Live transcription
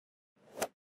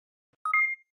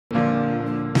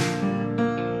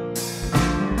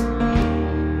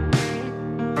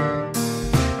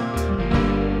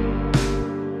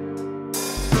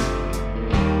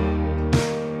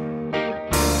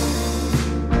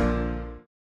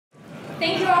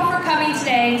Thank you all for coming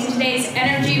today to today's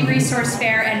Energy Resource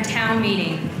Fair and Town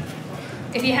Meeting.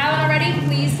 If you haven't already,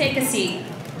 please take a seat.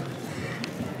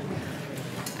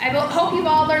 I hope you've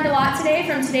all learned a lot today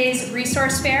from today's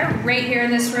resource fair right here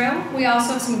in this room. We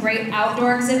also have some great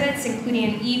outdoor exhibits, including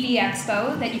an EV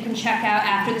Expo that you can check out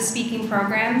after the speaking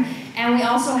program. And we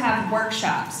also have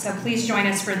workshops, so please join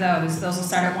us for those. Those will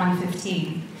start at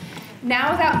 1:15.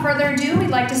 Now, without further ado, we'd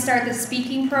like to start the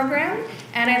speaking program,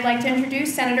 and I'd like to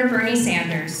introduce Senator Bernie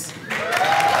Sanders.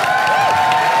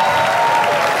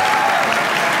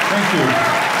 Thank you.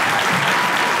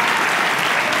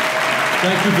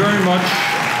 Thank you very much.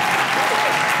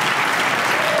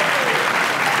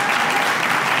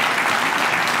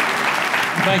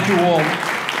 Thank you all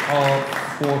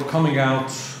for coming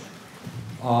out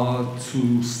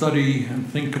to study and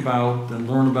think about and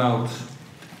learn about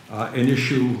an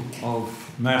issue of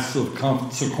massive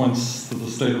consequence to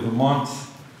the state of Vermont,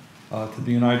 to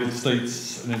the United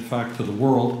States, and in fact to the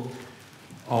world.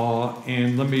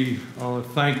 And let me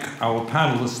thank our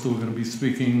panelists who are going to be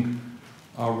speaking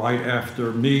right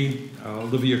after me.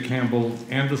 Olivia Campbell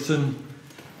Anderson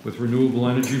with Renewable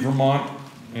Energy Vermont,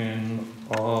 and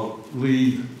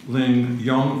Lee Ling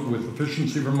Young with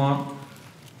Efficiency Vermont,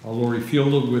 Lori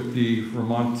Fielder with the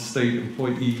Vermont State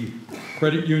Employee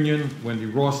Credit Union, Wendy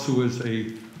Ross, who is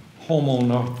a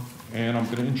homeowner, and I'm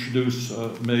going to introduce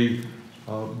May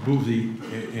Boothie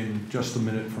in just a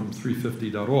minute from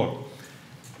 350.org.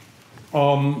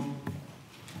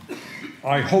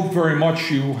 I hope very much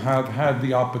you have had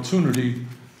the opportunity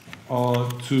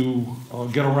to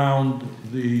get around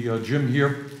the gym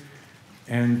here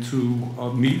and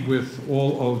to meet with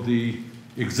all of the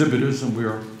exhibitors, and we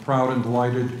are proud and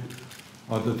delighted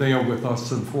that they are with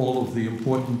us and for all of the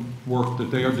important work that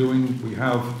they are doing. We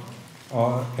have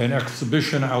an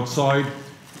exhibition outside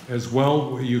as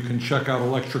well where you can check out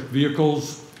electric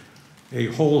vehicles, a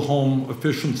whole home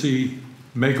efficiency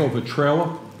makeover trailer.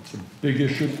 It's a big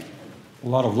issue. A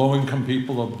lot of low-income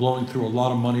people are blowing through a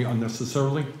lot of money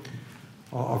unnecessarily.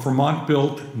 A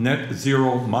Vermont-built net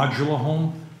zero modular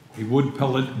home, a wood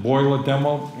pellet boiler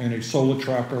demo, and a solar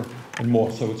tracker, and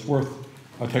more. So it's worth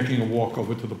taking a walk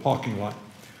over to the parking lot.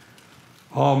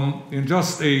 In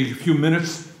just a few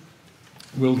minutes,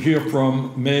 we'll hear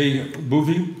from May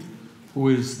Boothie, who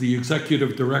is the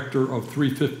executive director of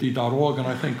 350.org. And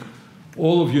I think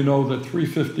all of you know that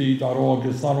 350.org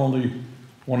is not only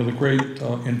one of the great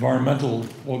environmental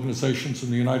organizations in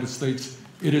the United States,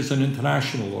 it is an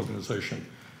international organization.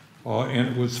 And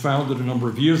it was founded a number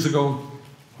of years ago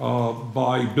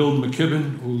by Bill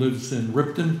McKibben, who lives in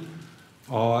Ripton,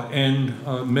 and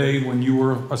May, when you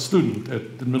were a student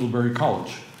at the Middlebury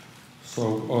College.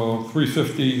 So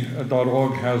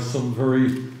 350.org has some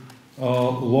very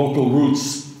local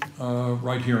roots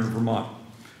right here in Vermont.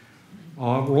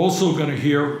 We're also going to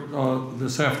hear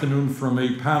this afternoon from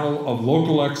a panel of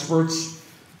local experts,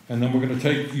 and then we're going to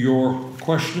take your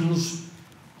questions,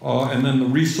 and then the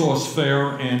resource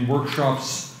fair and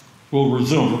workshops will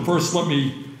resume. But first, let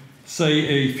me say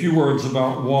a few words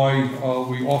about why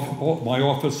my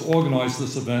office organized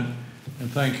this event,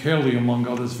 and thank Haley, among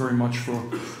others, very much for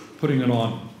putting it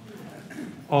on.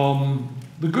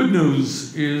 The good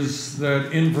news is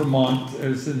that in Vermont,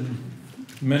 as in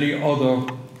many other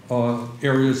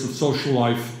areas of social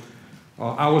life,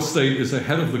 our state is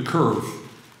ahead of the curve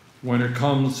when it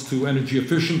comes to energy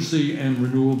efficiency and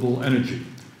renewable energy.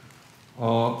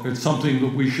 It's something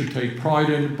that we should take pride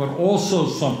in, but also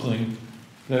something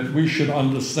that we should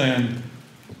understand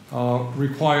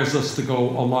requires us to go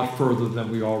a lot further than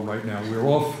we are right now.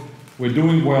 We're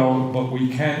doing well, but we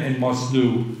can and must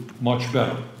do much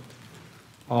better.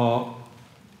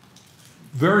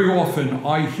 Very often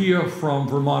I hear from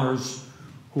Vermonters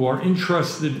who are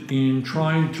interested in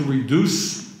trying to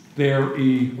reduce their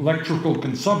electrical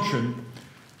consumption,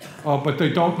 but they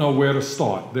don't know where to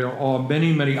start. There are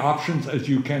many, many options, as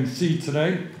you can see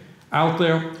today, out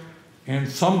there, and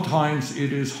sometimes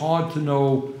it is hard to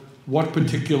know what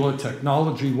particular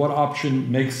technology, what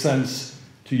option makes sense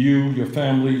to you, your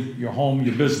family, your home,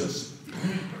 your business.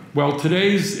 Well,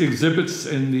 today's exhibits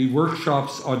and the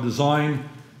workshops are designed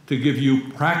to give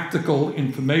you practical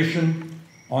information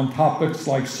on topics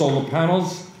like solar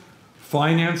panels,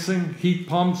 financing, heat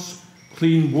pumps,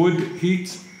 clean wood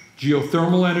heat,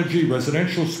 geothermal energy,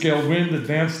 residential scale wind,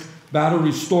 advanced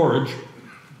battery storage,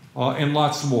 and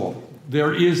lots more.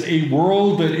 There is a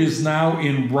world that is now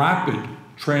in rapid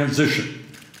transition,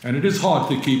 and it is hard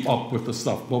to keep up with the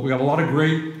stuff, but we got a lot of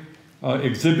great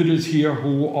exhibitors here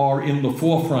who are in the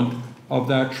forefront of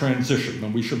that transition,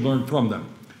 and we should learn from them.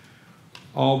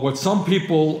 What some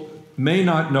people may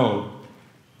not know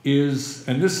is,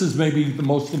 and this is maybe the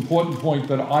most important point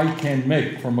that I can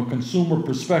make from a consumer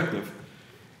perspective,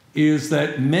 is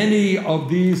that many of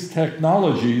these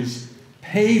technologies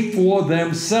pay for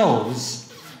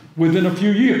themselves within a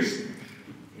few years.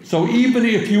 So even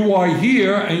if you are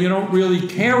here and you don't really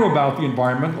care about the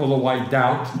environment, although I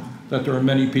doubt that there are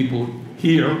many people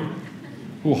here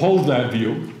who hold that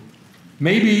view,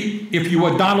 maybe if you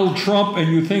are Donald Trump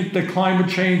and you think that climate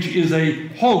change is a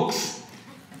hoax,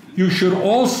 you should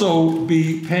also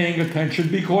be paying attention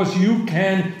because you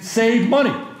can save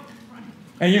money.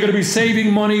 And you're going to be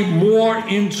saving money more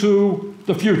into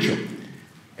the future.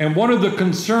 And one of the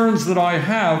concerns that I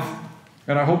have,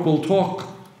 and I hope we'll talk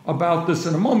about this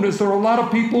in a moment, is there are a lot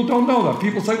of people who don't know that.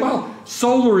 People say, well,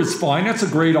 solar is fine, that's a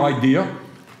great idea,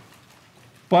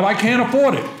 but I can't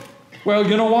afford it. Well,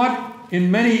 you know what?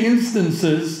 In many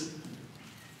instances,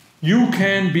 you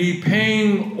can be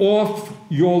paying off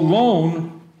your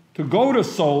loan to go to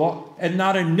solar and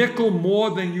not a nickel more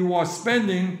than you are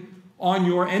spending on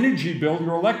your energy bill,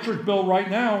 your electric bill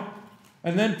right now,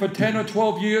 and then for 10 or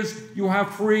 12 years, you have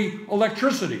free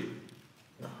electricity.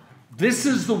 This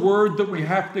is the word that we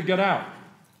have to get out,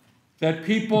 that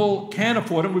people can't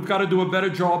afford it. We've got to do a better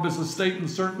job as a state and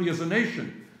certainly as a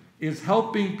nation, is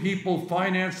helping people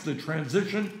finance the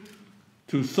transition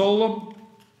to solar,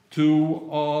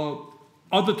 to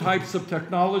other types of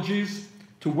technologies,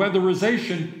 to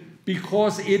weatherization,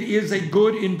 because it is a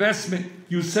good investment.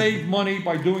 You save money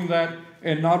by doing that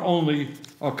and not only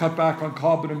cut back on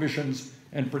carbon emissions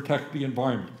and protect the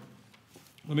environment.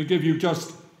 Let me give you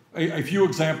just a few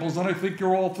examples that I think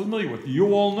you're all familiar with.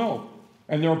 You all know,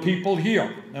 and there are people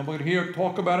here, and we're going to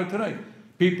talk about it today,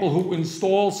 people who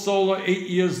install solar 8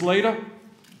 years later,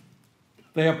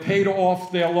 they have paid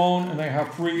off their loan and they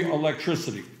have free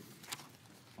electricity.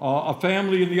 A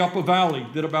family in the Upper Valley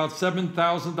did about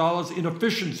 $7,000 in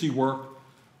efficiency work,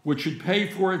 which should pay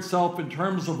for itself in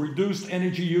terms of reduced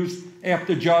energy use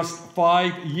after just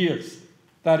 5 years.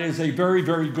 That is a very,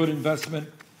 very good investment,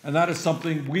 and that is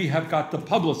something we have got to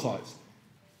publicize.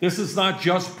 This is not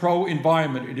just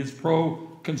pro-environment, it is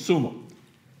pro-consumer.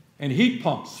 And heat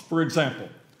pumps, for example,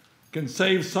 can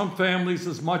save some families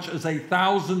as much as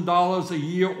 $1,000 a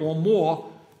year or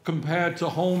more compared to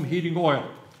home heating oil.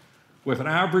 With an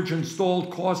average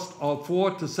installed cost of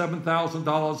 $4,000 to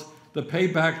 $7,000, the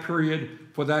payback period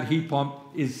for that heat pump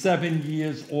is 7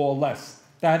 years or less.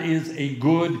 That is a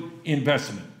good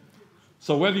investment.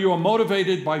 So whether you are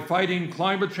motivated by fighting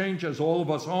climate change, as all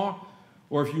of us are,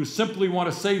 or if you simply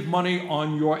want to save money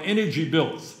on your energy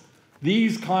bills,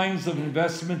 these kinds of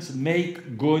investments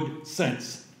make good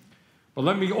sense. But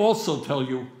let me also tell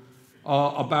you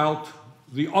about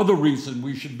the other reason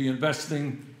we should be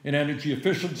investing in energy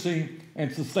efficiency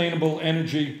and sustainable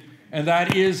energy, and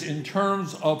that is in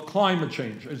terms of climate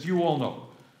change. As you all know,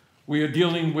 we are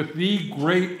dealing with the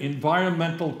great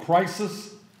environmental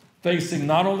crisis facing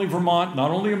not only Vermont,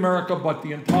 not only America, but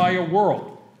the entire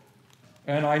world.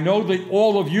 And I know that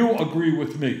all of you agree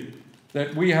with me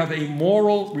that we have a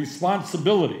moral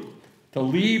responsibility to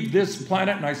leave this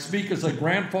planet, and I speak as a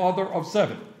grandfather of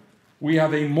 7. We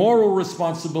have a moral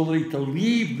responsibility to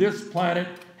leave this planet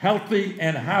healthy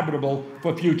and habitable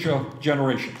for future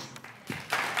generations.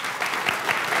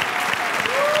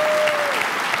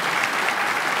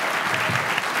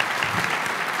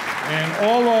 And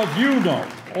all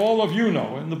of you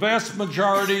know, and the vast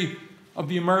majority of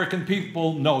the American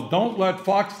people know, don't let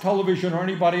Fox Television or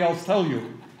anybody else tell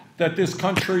you that this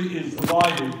country is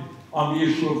divided on the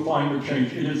issue of climate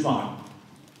change. It is not.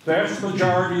 The vast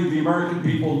majority of the American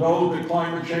people know that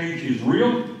climate change is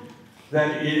real,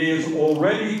 that it is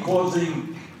already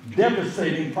causing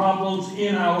devastating problems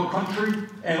in our country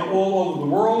and all over the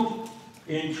world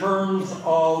in terms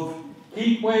of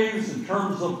heat waves, in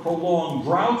terms of prolonged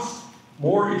droughts,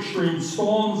 more extreme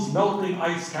storms, melting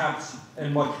ice caps,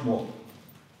 and much more.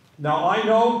 Now, I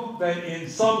know that in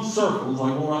some circles,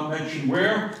 I will not mention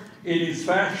where, it is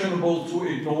fashionable to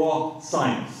ignore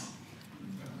science.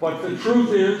 But the truth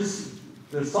is,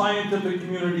 the scientific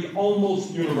community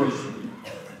almost universally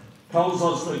tells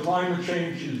us that climate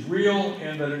change is real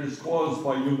and that it is caused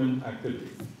by human activity.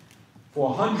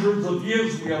 For hundreds of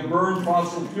years, we have burned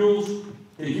fossil fuels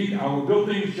to heat our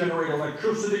buildings, generate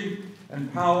electricity,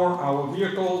 and power our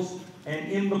vehicles,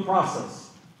 and in the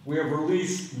process, we have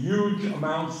released huge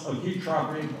amounts of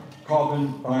heat-trapping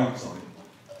carbon dioxide.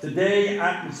 Today,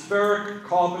 atmospheric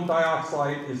carbon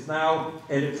dioxide is now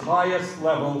at its highest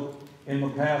level in the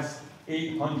past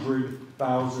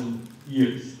 800,000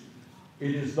 years.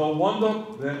 It is no wonder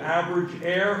that average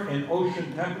air and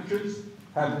ocean temperatures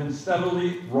have been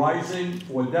steadily rising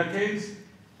for decades,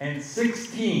 and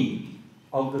 16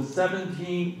 of the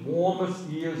 17 warmest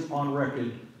years on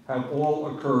record have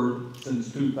all occurred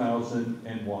since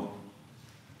 2001.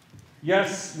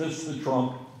 Yes, Mr.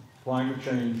 Trump, climate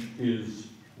change is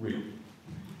real.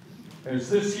 As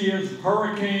this year's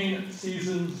hurricane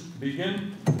seasons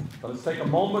begin, let's take a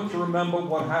moment to remember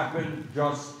what happened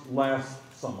just last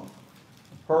summer.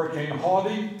 Hurricane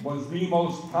Harvey was the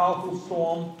most powerful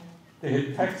storm to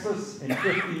hit Texas in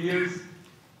 50 years.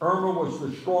 Irma was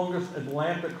the strongest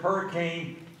Atlantic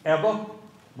hurricane ever.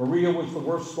 Maria was the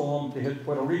worst storm to hit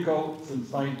Puerto Rico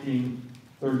since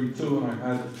 1932, and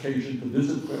I had occasion to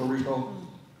visit Puerto Rico.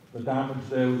 The damage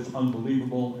there was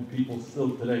unbelievable, and people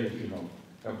still today, as you know,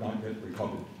 have not yet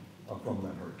recovered from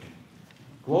that hurricane.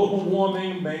 Global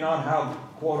warming may not have,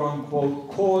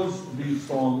 quote-unquote, caused these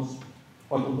storms,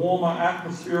 but the warmer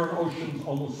atmosphere and oceans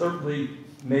almost certainly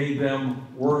made them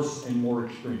worse and more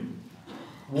extreme.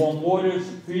 Warm waters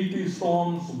feed these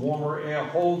storms, warmer air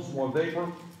holds more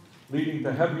vapor, leading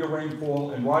to heavier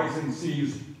rainfall, and rising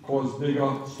seas cause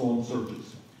bigger storm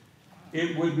surges.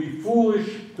 It would be foolish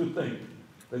to think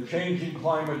that changing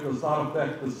climate does not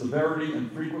affect the severity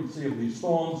and frequency of these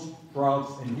storms,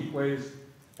 droughts, and heat waves,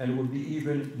 and it would be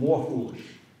even more foolish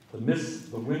to miss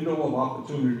the window of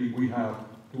opportunity we have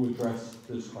to address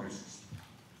this crisis.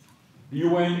 The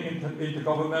UN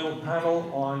Intergovernmental Panel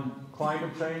on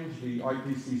Climate Change, the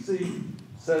IPCC,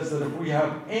 says that if we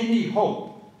have any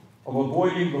hope of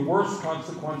avoiding the worst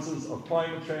consequences of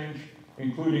climate change,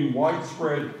 including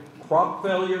widespread crop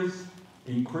failures,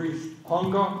 increased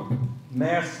hunger,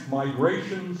 mass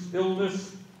migrations,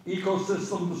 illness,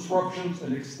 ecosystem disruptions,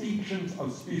 and extinctions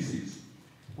of species,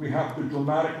 we have to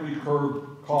dramatically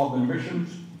curb carbon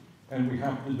emissions, and we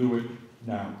have to do it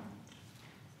now.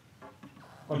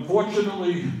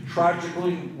 Unfortunately,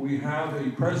 tragically, we have a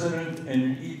president and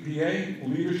an EPA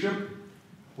leadership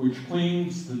which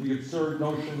clings to the absurd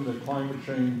notion that climate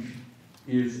change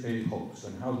is a hoax,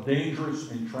 and how dangerous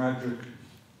and tragic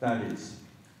that is.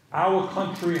 Our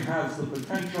country has the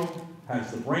potential,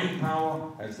 has the brain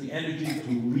power, has the energy to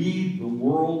lead the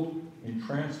world in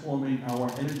transforming our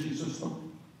energy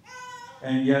system,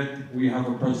 and yet we have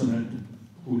a president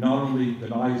who not only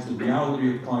denies the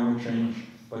reality of climate change,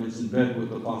 but is in bed with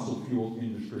the fossil fuel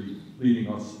industry,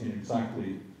 leading us in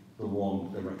exactly the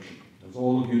wrong direction. As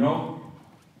all of you know,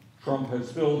 Trump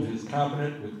has filled his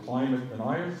cabinet with climate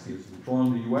deniers. He has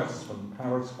withdrawn the U.S. from the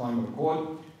Paris Climate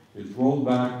Accord. He has rolled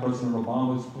back President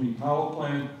Obama's Clean Power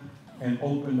Plan and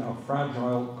opened our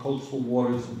fragile coastal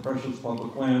waters and precious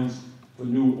public lands for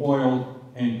new oil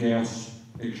and gas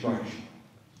extraction.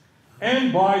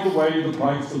 And by the way, the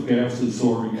price of gas is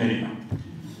soaring anyhow.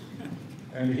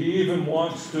 And he even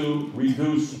wants to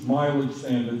reduce mileage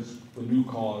standards for new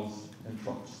cars and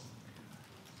trucks.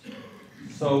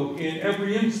 So in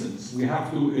every instance, we have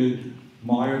to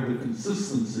admire the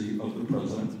consistency of the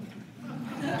president.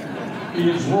 He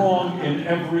is wrong in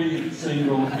every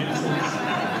single instance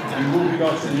and moving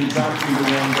us in exactly the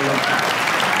wrong direction.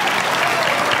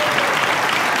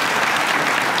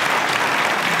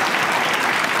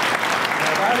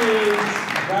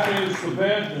 That is the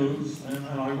bad news, and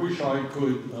I wish I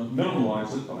could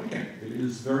minimize it, but I can't. It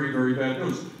is very, very bad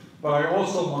news. But I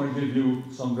also want to give you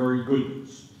some very good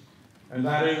news. And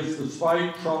that is,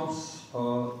 despite Trump's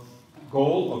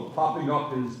goal of propping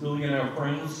up his billionaire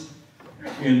friends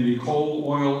in the coal,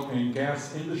 oil, and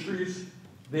gas industries,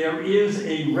 there is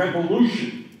a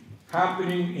revolution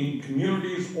happening in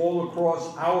communities all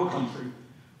across our country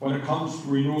when it comes to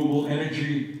renewable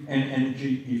energy and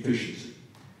energy efficiency.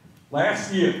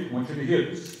 Last year, I want you to hear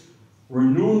this,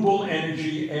 renewable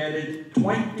energy added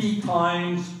 20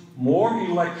 times more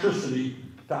electricity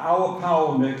to our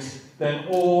power mix than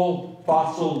all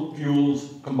fossil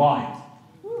fuels combined.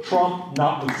 Trump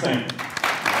notwithstanding.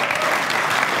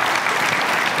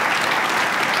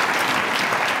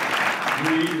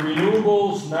 The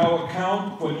renewables now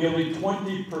account for nearly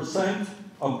 20%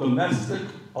 of domestic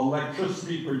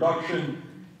electricity production,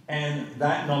 and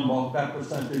that number, that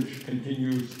percentage,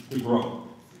 continues to grow.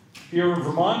 Here in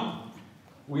Vermont,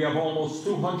 we have almost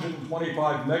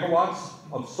 225 megawatts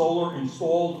of solar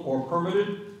installed or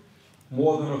permitted,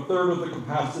 more than a third of the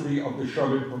capacity of the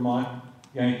shuttered Vermont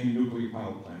Yankee nuclear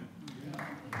power plant.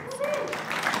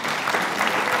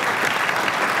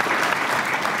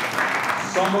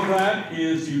 Some of that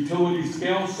is utility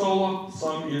scale solar,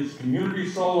 some is community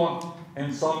solar,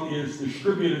 and some is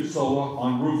distributed solar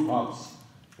on rooftops,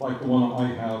 like the one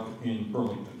I have in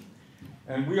Burlington.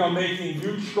 And we are making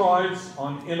huge strides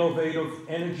on innovative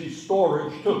energy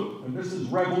storage too, and this is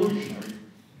revolutionary.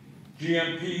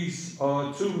 GMP's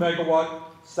 2-megawatt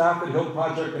Stafford Hill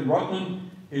project in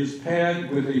Rutland is paired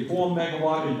with a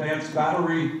 4-megawatt advanced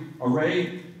battery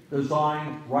array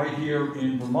designed right here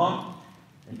in Vermont.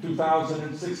 In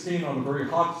 2016, on a very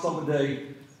hot summer day,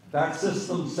 that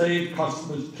system saved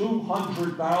customers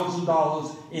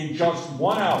 $200,000 in just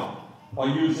 1 hour by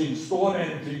using stored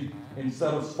energy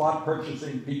instead of spot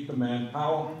purchasing peak demand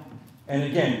power. And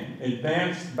again,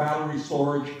 advanced battery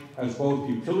storage as both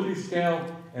utility scale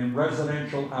and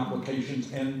residential applications.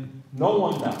 And no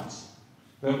one doubts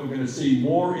that we're going to see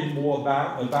more and more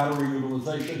battery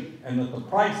utilization, and that the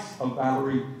price of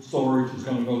battery storage is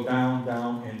going to go down,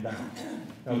 down, and down.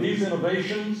 Now, these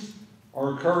innovations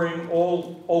are occurring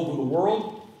all over the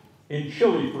world. In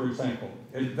Chile, for example,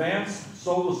 advanced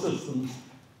solar systems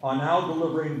are now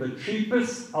delivering the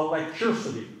cheapest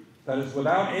electricity that is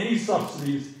without any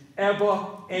subsidies ever,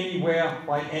 anywhere,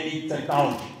 by any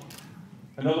technology.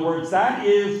 In other words, that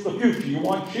is the future. You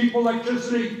want cheap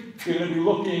electricity, you're going to be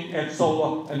looking at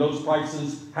solar, and those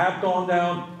prices have gone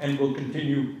down and will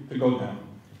continue to go down.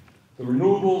 The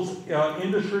renewables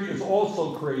industry is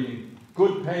also creating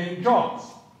good-paying jobs.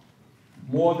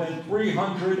 More than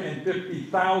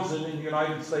 350,000 in the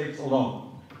United States alone.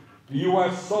 The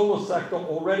U.S. solar sector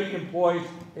already employs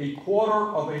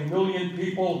 250,000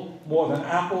 people, more than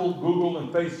Apple, Google,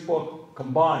 and Facebook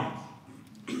combined.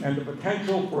 And the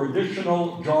potential for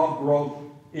additional job growth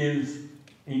is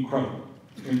incredible.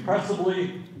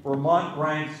 Impressively, Vermont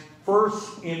ranks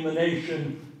first in the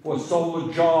nation for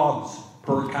solar jobs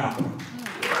per capita.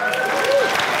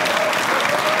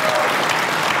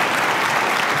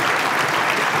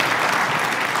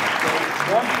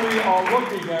 What we are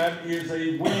looking at is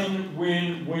a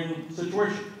win-win-win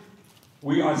situation.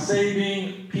 We are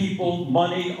saving people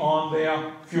money on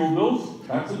their fuel bills.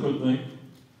 That's a good thing.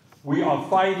 We are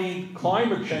fighting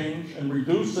climate change and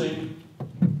reducing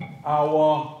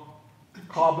our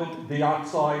carbon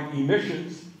dioxide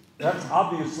emissions. That's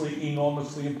obviously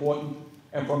enormously important.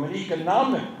 And from an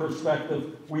economic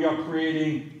perspective, we are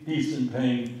creating decent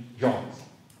paying jobs.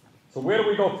 So where do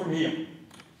we go from here?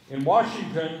 In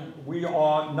Washington, we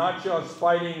are not just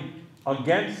fighting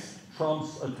against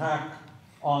Trump's attack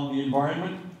on the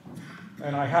environment,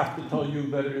 and I have to tell you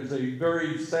that it is a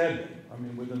very sad day,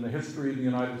 within the history of the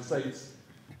United States,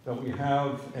 that we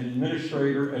have an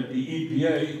administrator at the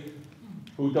EPA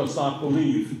who does not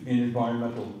believe in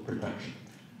environmental protection.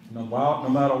 No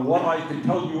matter what I can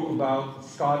tell you about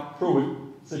Scott Pruitt,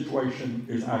 situation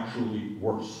is actually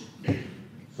worse.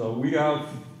 So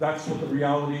that's what the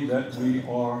reality that we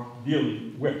are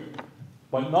dealing with.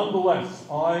 But nonetheless,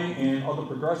 I and other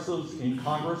progressives in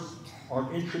Congress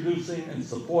are introducing and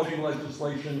supporting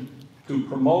legislation to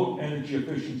promote energy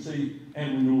efficiency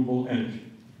and renewable energy.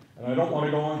 And I don't want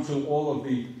to go into all of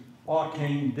the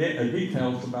arcane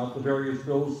details about the various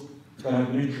bills that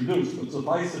have been introduced, but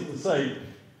suffice it to say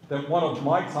that one of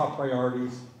my top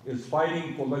priorities is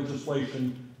fighting for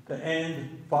legislation to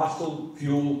end fossil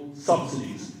fuel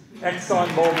subsidies.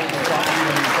 ExxonMobil does not need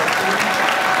any subsidies.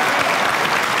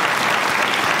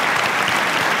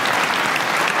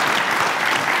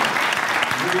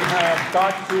 We have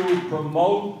got to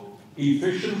promote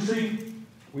efficiency.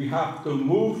 We have to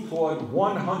move toward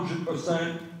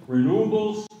 100%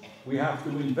 renewables. We have to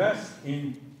invest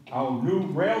in our new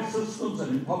rail systems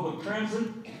and in public transit.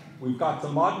 We've got to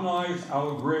modernize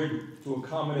our grid to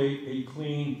accommodate a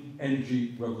clean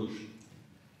energy revolution.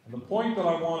 And the point that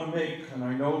I want to make, and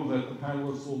I know that the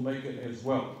panelists will make it as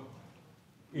well,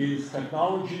 is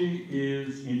technology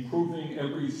is improving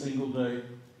every single day.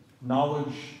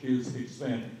 Knowledge is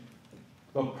expanding.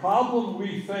 The problem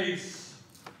we face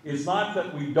is not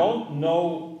that we don't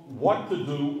know what to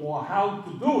do or how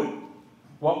to do it.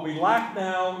 What we lack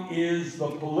now is the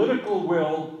political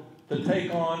will to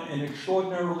take on an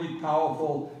extraordinarily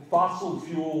powerful fossil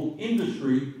fuel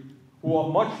industry who are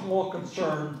much more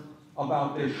concerned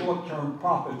about their short-term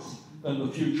profits than the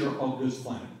future of this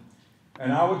planet.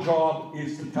 And our job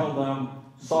is to tell them,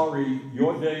 sorry,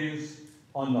 your days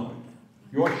are numbered.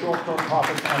 Your short-term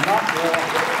profits are not more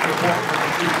important than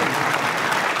the future of this planet.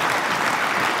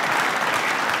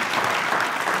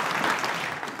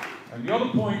 And the other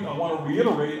point I want to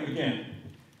reiterate again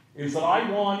is that I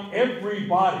want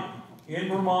everybody in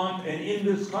Vermont and in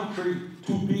this country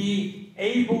to be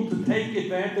able to take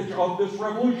advantage of this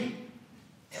revolution.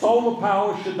 Solar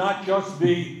power should not just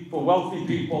be for wealthy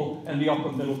people and the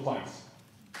upper middle class.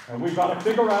 And we've got to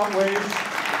figure out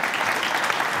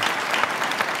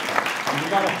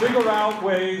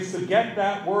ways to get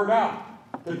that word out,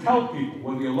 to tell people,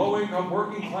 whether you're low-income,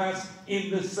 working class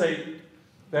in this state,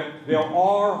 that there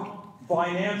are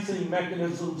financing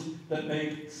mechanisms that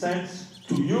make sense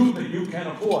to you, that you can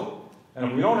afford. And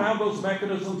if we don't have those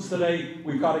mechanisms today,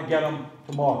 we've got to get them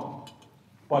tomorrow.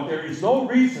 But there is no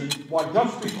reason why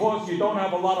just because you don't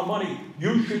have a lot of money,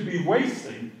 you should be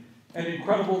wasting an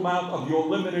incredible amount of your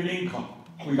limited income.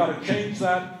 We got to change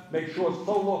that, make sure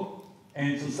solar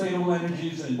and sustainable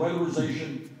energies and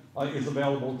weatherization is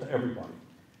available to everybody.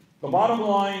 The bottom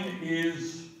line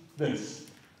is this.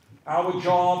 Our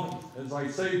job, as I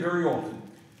say very often,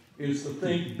 is to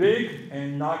think big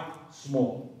and not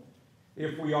small.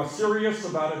 If we are serious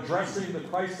about addressing the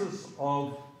crisis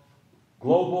of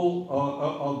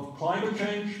of climate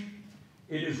change,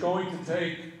 it is going to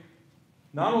take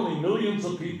not only millions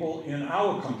of people in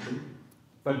our country,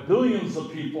 but billions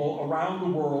of people around the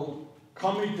world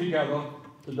coming together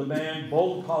to demand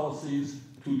bold policies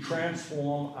to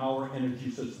transform our energy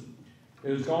system.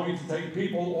 It is going to take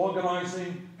people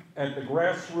organizing at the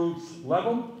grassroots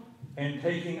level and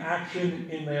taking action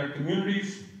in their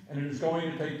communities, and it is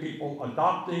going to take people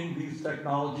adopting these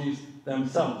technologies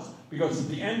themselves. Because at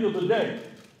the end of the day,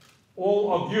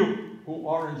 all of you who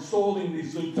are installing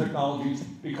these new technologies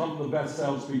become the best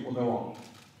salespeople there are.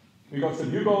 Because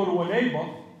if you go to a neighbor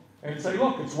and say,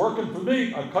 look, it's working for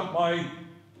me, I cut my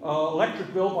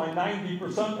electric bill by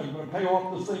 90%, I'm going to pay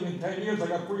off this thing in 10 years, I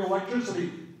got free electricity.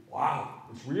 Wow,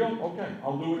 it's real? Okay,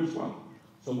 I'll do it as well.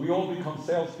 So we all become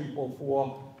salespeople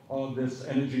for this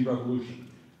energy revolution.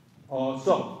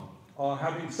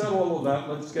 Having said all of that,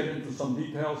 let's get into some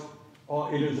details.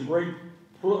 It is a great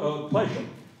pleasure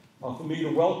for me to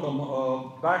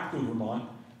welcome back to Vermont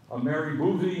Mary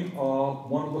Bovee,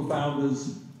 one of the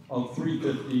founders of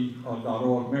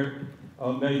 350.org.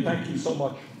 Mary, thank you so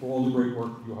much for all the great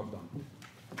work you have done.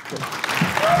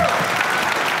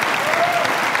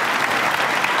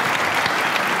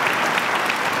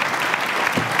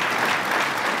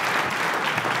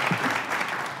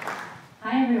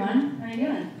 Hi everyone, how are you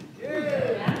doing?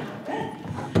 Yeah,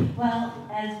 good. Well,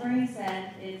 as Bernie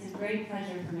said, it's a great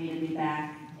pleasure for me to be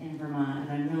back in Vermont,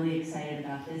 and I'm really excited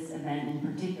about this event in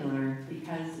particular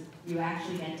because you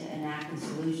actually get to enact the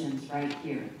solutions right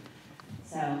here.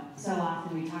 So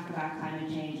often we talk about climate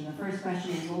change, and the first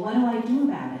question is, well, what do I do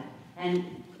about it?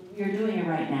 And you're doing it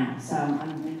right now, so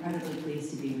I'm incredibly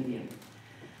pleased to be with you.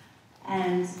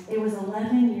 And it was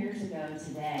 11 years ago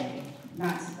today,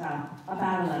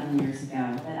 about 11 years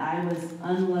ago, that I was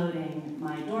unloading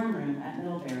my dorm room at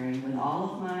Middlebury with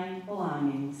all of my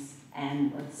belongings,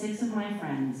 and with 6 of my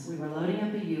friends, we were loading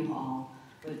up a U-Haul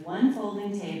with one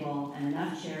folding table and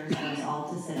enough chairs for us all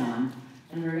to sit on,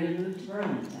 and we were going to move to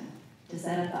Burlington to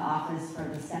set up the office for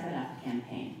the Step It Up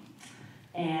campaign.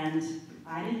 And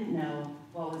I didn't know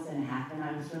what was going to happen.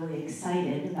 I was really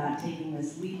excited about taking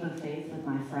this leap of faith with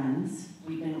my friends.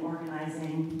 We've been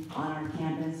organizing on our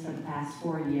campus for the past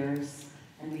 4 years,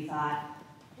 and we thought,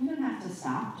 we don't have to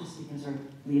stop just because we're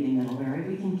leaving Middlebury.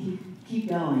 We can keep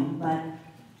going, but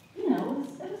you know,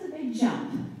 it was a big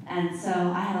jump. And so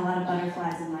I had a lot of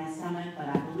butterflies in my stomach, but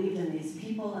I believed in these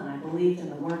people, and I believed in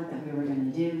the work that we were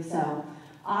going to do. So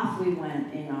off we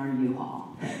went in our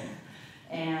U-Haul.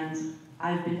 And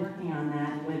I've been working on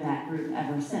that with that group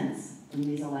ever since, in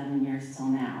these 11 years till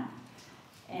now.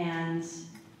 And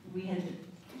we had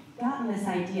gotten this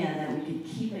idea that we could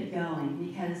keep it going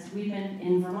because we've been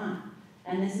in Vermont.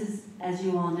 And this is, as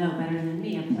you all know better than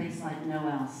me, a place like no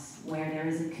else, where there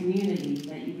is a community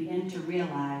that you begin to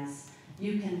realize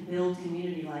you can build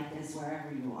community like this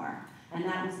wherever you are. And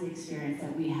that was the experience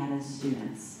that we had as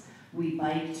students. We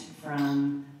biked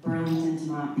from Burlington to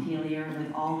Montpelier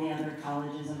with all the other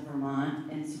colleges of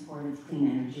Vermont in support of clean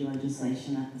energy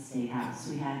legislation at the State House.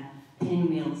 We had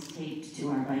pinwheels taped to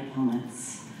our bike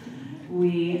helmets.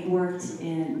 We worked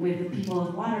with the people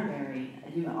of Waterbury.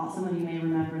 Some of you may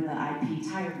remember the IP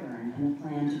tire burn and the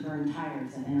plan to burn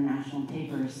tires at International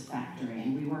Paper's factory.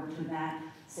 And we worked with that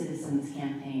citizens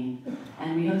campaign.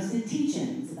 And we hosted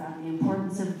teach-ins about the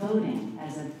importance of voting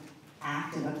as an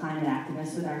act of a climate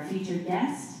activist with our featured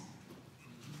guest,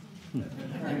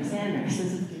 Bernie Sanders.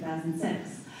 This is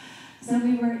 2006. So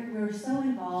we were so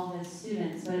involved as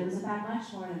students, but it was about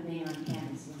much more than being on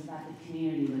campus. It was about the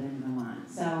community within Vermont.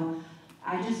 So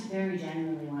I just very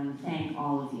genuinely want to thank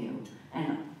all of you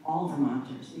and all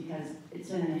Vermonters, because it's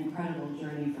been an incredible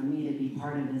journey for me to be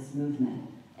part of this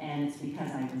movement, and it's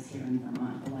because I was here in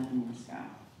Vermont 11 years ago.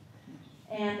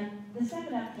 And the Step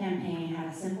It Up campaign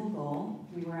had a simple goal.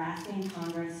 We were asking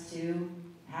Congress to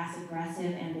pass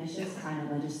aggressive, ambitious climate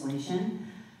legislation,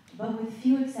 but with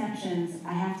few exceptions,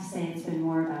 I have to say it's been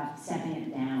more about stepping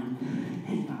it down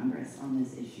in Congress on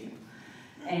this issue.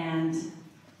 And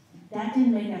that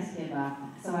didn't make us give up,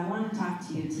 so I want to talk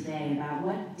to you today about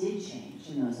what did change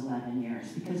in those 11 years,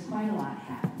 because quite a lot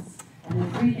has. And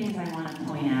the 3 things I want to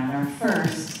point out are,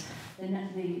 first,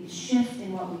 the shift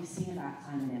in what we've seen about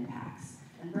climate impacts.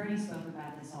 And Bernie spoke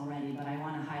about this already, but I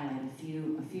want to highlight a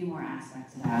few more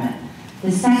aspects about it.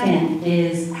 The second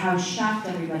is how shocked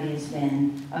everybody has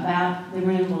been about the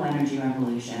renewable energy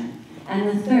revolution. And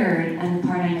the third, and the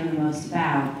part I know the most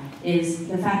about, is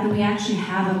the fact that we actually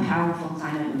have a powerful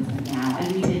climate movement now,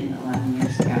 and we didn't 11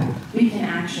 years ago. We can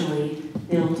actually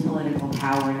build political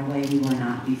power in a way we were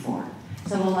not before.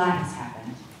 So a lot has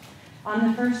happened. On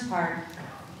the first part,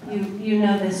 you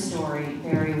know this story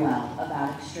very well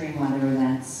about extreme weather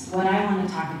events. What I want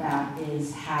to talk about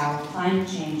is how climate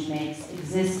change makes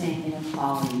existing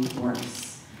inequality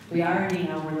worse. We already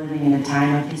know we're living in a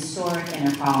time of historic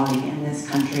inequality in this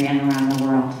country and around the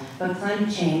world, but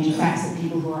climate change affects the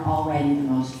people who are already the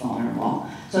most vulnerable.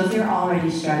 So if you're already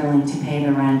struggling to pay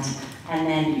the rent and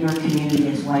then your community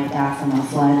is wiped out from a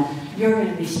flood, you're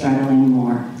going to be struggling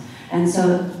more. And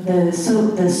so the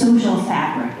social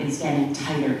fabric is getting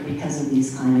tighter because of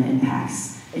these climate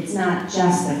impacts. It's not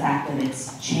just the fact that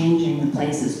it's changing the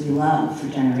places we love for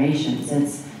generations,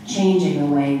 it's changing the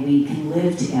way we can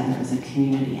live together as a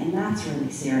community, and that's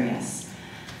really serious.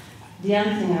 The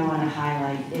other thing I want to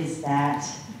highlight is that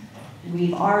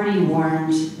we've already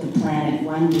warmed the planet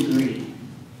 1 degree,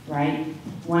 right?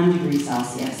 1 degree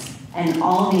Celsius. And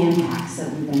all the impacts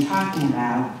that we've been talking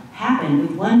about happen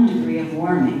with 1 degree of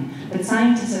warming. But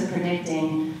scientists are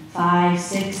predicting 5,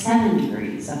 6, 7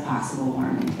 degrees of possible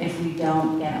warming if we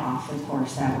don't get off the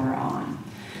course that we're on.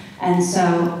 And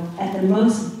so at the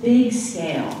most big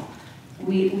scale,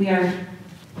 we're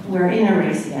in a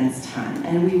race against time,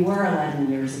 and we were 11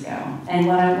 years ago. And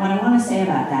what I want to say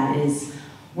about that is,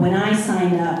 when I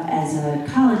signed up as a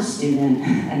college student,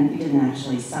 and we didn't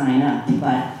actually sign up,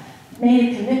 but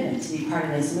made a commitment to be part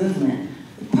of this movement,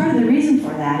 part of the reason for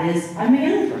that is I'm a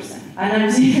young person, and I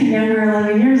was even younger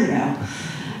 11 years ago.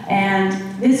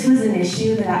 And this was an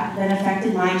issue that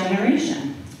affected my generation.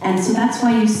 And so that's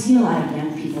why you see a lot of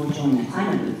young people join the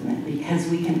climate movement, because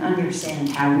we can understand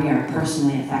how we are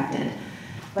personally affected.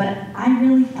 But I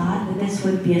really thought that this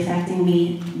would be affecting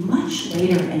me much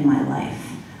later in my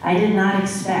life. I did not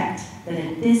expect that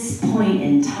at this point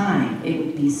in time it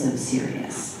would be so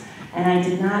serious. And I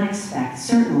did not expect,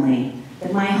 certainly,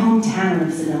 that my hometown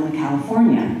of Sonoma,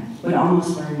 California would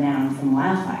almost burn down from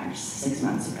wildfires 6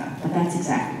 months ago. But that's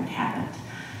exactly what happened.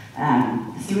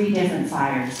 3 different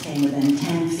fires came within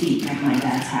 10 feet of my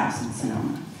dad's house in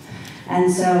Sonoma.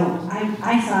 And so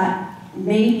I thought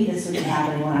maybe this would be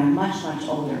happening when I'm much, much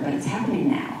older, but it's happening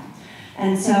now.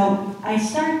 And so I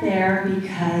start there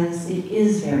because it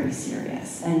is very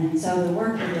serious. And so the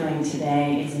work we're doing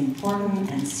today is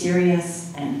important and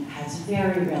serious and has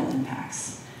very real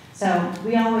impacts. So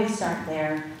we always start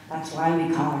there. That's why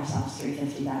we call ourselves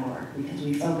 350.org, because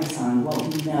we focus on what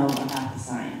we know about the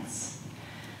science.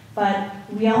 But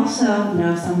we also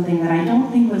know something that I don't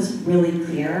think was really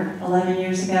clear 11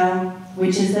 years ago,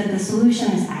 which is that the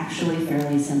solution is actually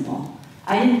fairly simple.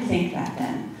 I didn't think that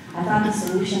then. I thought the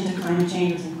solution to climate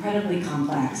change was incredibly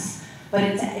complex, but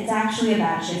it's actually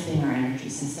about shifting our energy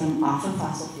system off of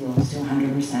fossil fuels to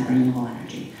 100% renewable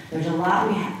energy. There's a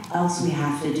lot else we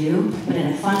have to do, but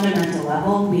at a fundamental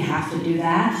level, we have to do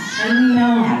that, and we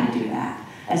know how to do that.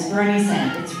 As Bernie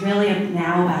said, it's really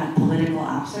now about a political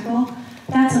obstacle.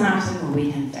 That's an obstacle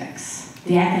we can fix.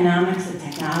 The economics, the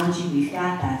technology, we've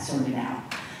got that sorted out.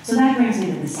 So that brings me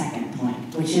to the second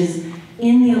point, which is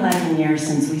in the 11 years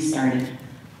since we started,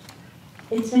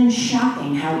 it's been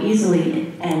shocking how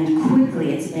easily and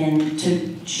quickly it's been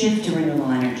to shift to renewable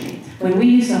energy. When we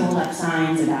used to hold up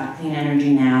signs about clean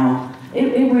energy now,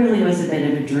 it really was a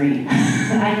bit of a dream.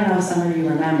 I don't know if some of you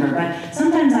remember, but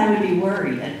sometimes I would be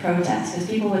worried at protests because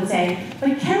people would say,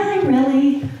 but can I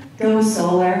really go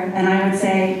solar? And I would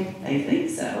say, I think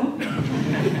so.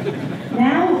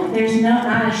 Now there's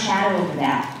not a shadow of a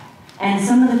doubt. And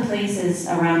some of the places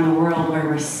around the world where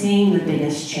we're seeing the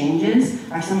biggest changes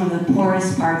are some of the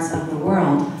poorest parts of the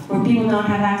world where people don't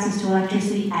have access to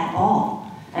electricity at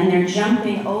all. And they're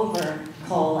jumping over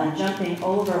coal and jumping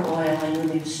over oil and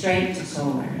moving straight to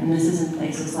solar. And this is in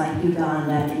places like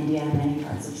Uganda, India, and many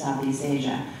parts of Southeast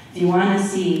Asia. If you want to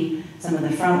see some of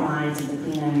the front lines of the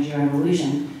clean energy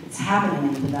revolution, it's happening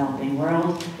in the developing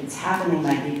world. It's happening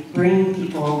by bringing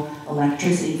people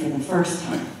electricity for the first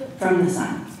time from the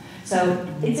sun. So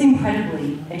it's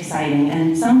incredibly exciting,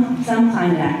 and some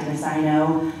climate activists I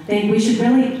know think we should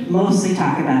really mostly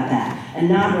talk about that and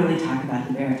not really talk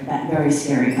about that very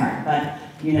scary part. But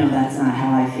you know that's not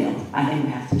how I feel. I think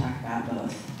we have to talk about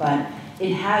both. But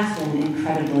it has been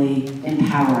incredibly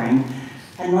empowering.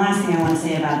 And the last thing I want to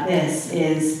say about this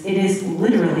is it is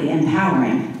literally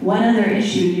empowering. What other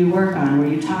issue do you work on where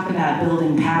you talk about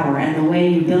building power and the way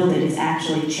you build it is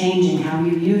actually changing how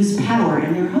you use power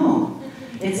in your home?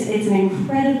 It's an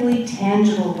incredibly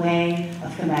tangible way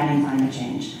of combating climate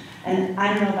change. And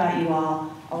I don't know about you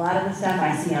all, a lot of the stuff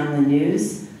I see on the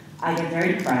news, I get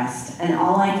very depressed, and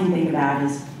all I can think about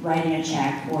is writing a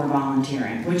check or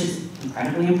volunteering, which is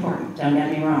incredibly important, don't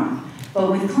get me wrong.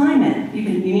 But with climate, you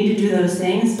need to do those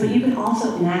things, but you can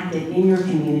also enact it in your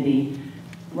community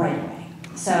right away.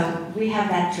 So we have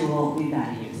that tool, we've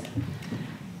got to use it.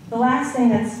 The last thing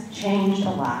that's changed a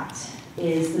lot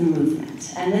is the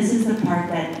movement. And this is the part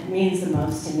that means the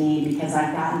most to me because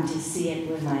I've gotten to see it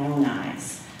with my own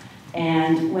eyes.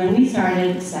 And when we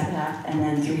started Step It Up and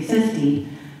then 350,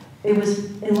 it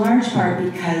was in large part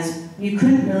because you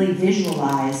couldn't really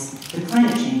visualize the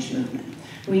climate change movement.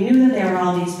 We knew that there were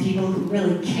all these people who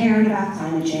really cared about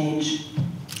climate change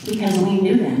because we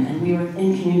knew them and we were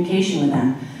in communication with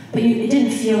them. But it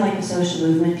didn't feel like a social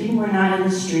movement. People were not in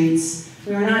the streets.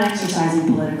 We were not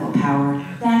exercising political power.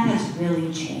 That has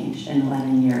really changed in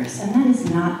 11 years. And that is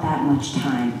not that much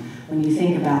time when you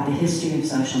think about the history of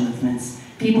social movements.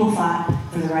 People fought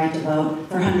for the right to vote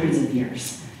for hundreds of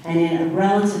years. And in a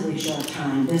relatively short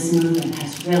time, this movement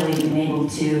has really been able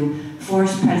to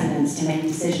force presidents to make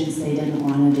decisions they didn't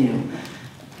want to do.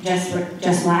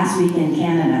 Just last week in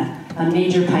Canada, a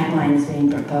major pipeline is being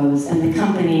proposed, and the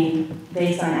company,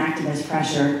 based on activist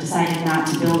pressure, decided not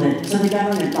to build it, so the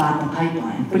government bought the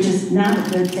pipeline, which is not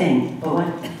a good thing. But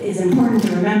what is important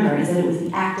to remember is that it was the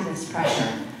activist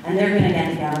pressure, and they're going to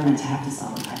get the government to have to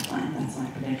sell the pipeline. That's my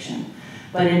prediction.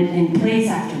 But in place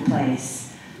after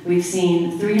place, we've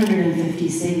seen 350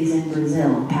 cities in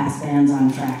Brazil pass bans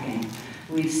on fracking.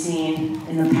 We've seen,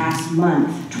 in the past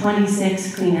month,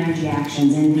 26 clean energy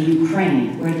actions in the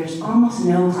Ukraine, where there's almost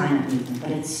no climate movement,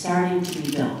 but it's starting to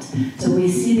be built. So we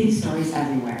see these stories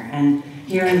everywhere. And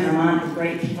here in Vermont, the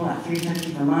great people at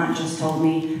 350 Vermont just told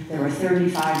me there were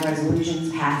 35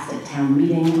 resolutions passed at town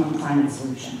meeting on climate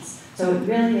solutions. So it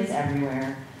really is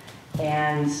everywhere.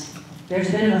 And there's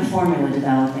a bit of a formula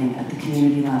developing at the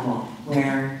community level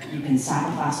where you can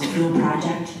stop a fossil fuel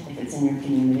project if it's in your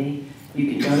community. You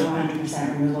can go to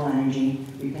 100% renewable energy.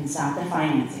 You can stop the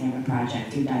financing of a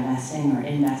project through divesting or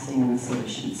investing in the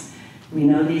solutions. We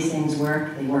know these things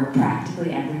work. They work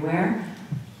practically everywhere.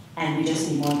 And we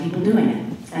just need more people doing it.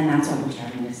 And that's what we're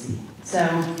starting to see. So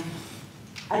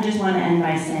I just want to end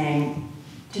by saying,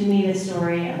 to me, this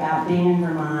story about being in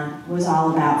Vermont was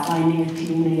all about finding a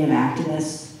community of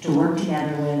activists to work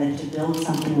together with and to build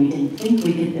something we didn't think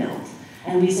we could build.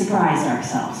 And we surprised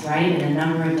ourselves, right, in a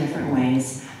number of different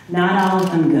ways. Not all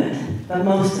of them good, but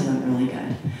most of them really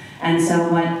good. And so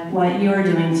what you're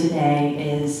doing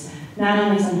today is not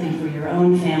only something for your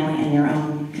own family and your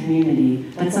own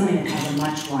community, but something that has a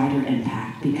much wider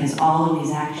impact, because all of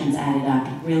these actions added up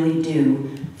really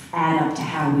do add up to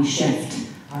how we shift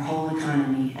our whole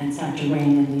economy and start to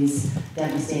rein in these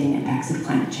devastating impacts of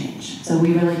climate change. So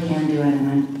we really can do it, and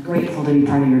I'm grateful to be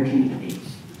part of your community.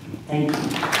 Thank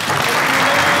you.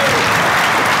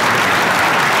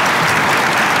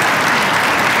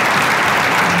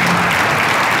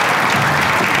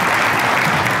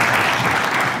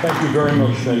 Thank you very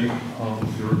much, Nate,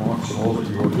 for your remarks and all that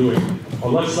you are doing.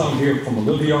 Let's now hear from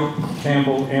Olivia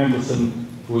Campbell Anderson,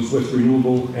 who is with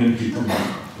Renewable Energy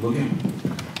Vermont. Olivia.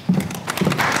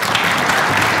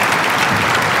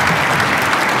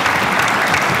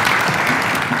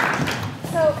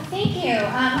 So, thank you.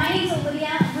 My name is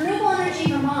Olivia. Renewable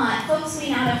Energy Vermont, folks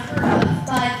may not have heard of,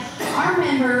 but our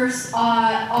members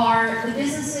are the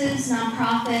businesses,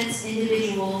 nonprofits,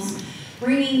 individuals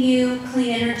bringing you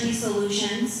clean energy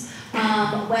solutions,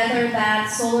 whether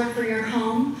that's solar for your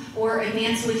home or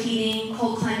advanced wood heating,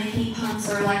 cold climate heat pumps,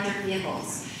 or electric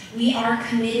vehicles. We are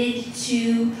committed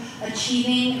to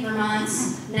achieving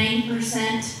Vermont's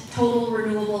 90% total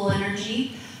renewable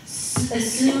energy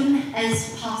as soon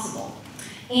as possible.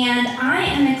 And I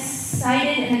am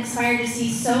excited and inspired to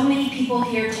see so many people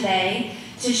here today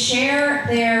to share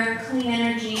their clean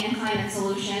energy and climate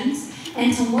solutions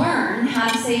and to learn how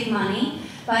to save money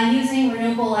by using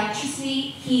renewable electricity,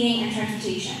 heating, and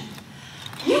transportation.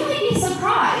 You might be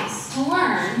surprised to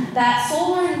learn that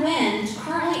solar and wind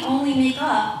currently only make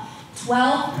up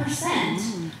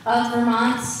 12% of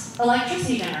Vermont's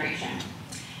electricity generation.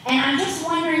 And I'm just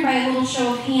wondering, by a little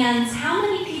show of hands, how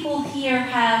many people here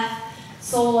have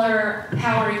solar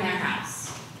powering their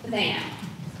house? They know.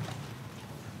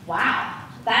 Wow,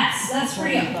 that's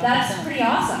pretty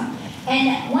awesome. And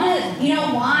you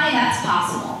know why that's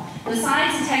possible?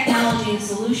 Besides the technology and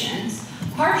solutions,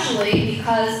 partially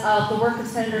because of the work of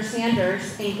Senator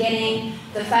Sanders in getting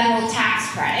the federal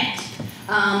tax credit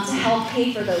to help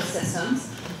pay for those systems,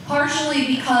 partially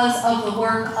because of the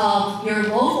work of your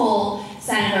local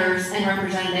senators and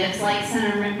representatives like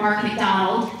Senator Mark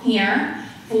McDonald here,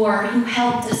 who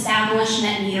helped establish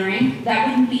net metering. That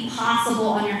wouldn't be possible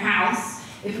on your house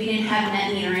if we didn't have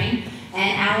net metering,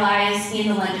 and allies in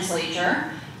the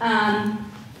legislature.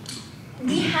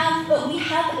 We have a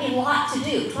lot to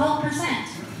do, 12%.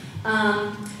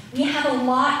 We have a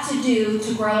lot to do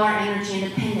to grow our energy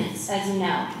independence, as you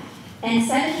know. And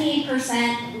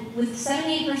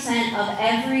 78% of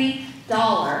every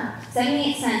dollar,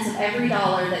 78 cents of every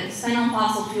dollar that you spend on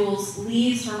fossil fuels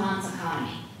leaves Vermont's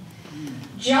economy.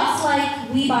 Just like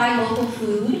we buy local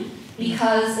food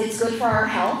because it's good for our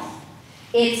health,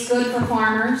 it's good for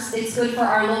farmers, it's good for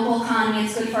our local economy,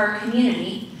 it's good for our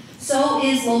community, so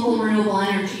is local renewable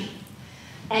energy.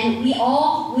 And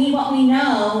what we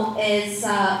know is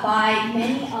by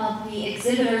many of the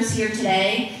exhibitors here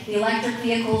today, the electric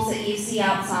vehicles that you see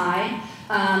outside,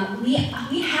 we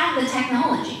have the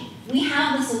technology, we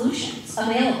have the solutions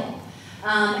available.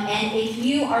 And if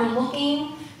you are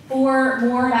looking for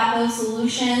more about those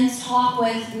solutions, talk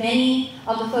with many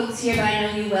of the folks here that I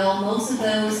know you will. Most of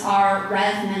those are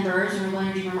REV members, Renewable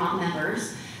Energy Vermont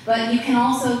members. But you can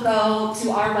also go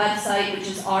to our website, which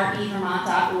is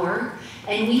revermont.org,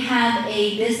 and we have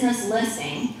a business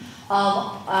listing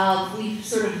we've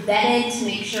sort of vetted to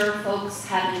make sure folks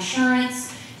have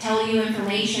insurance, tell you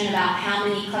information about how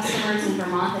many customers in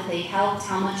Vermont that they've helped,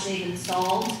 how much they've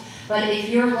installed. But if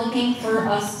you're looking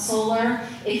for solar,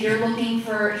 if you're looking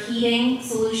for heating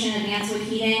solution, advanced wood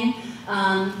heating,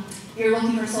 if you're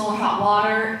looking for solar hot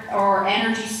water or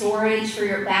energy storage for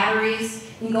your batteries,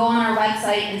 you can go on our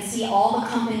website and see all the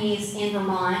companies in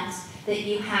Vermont that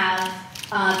you have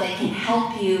that can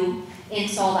help you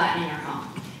install that in your home.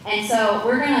 And so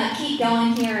we're going to keep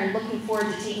going here and looking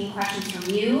forward to taking questions from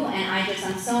you. And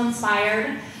I'm so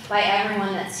inspired by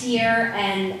everyone that's here,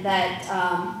 and that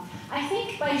I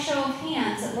think by show of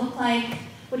hands, it looked like,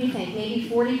 what do you think, maybe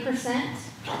 40%?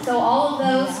 So all of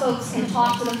those folks can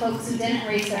talk to the folks who didn't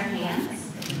raise their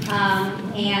hands.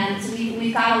 And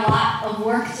we've got a lot of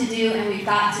work to do, and we've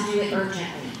got to do it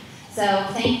urgently. So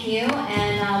thank you,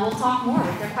 and we'll talk more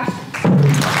with your questions.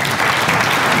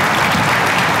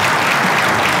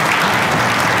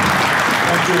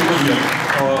 Thank you, Olivia.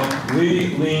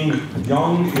 Lee Ling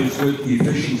Young is with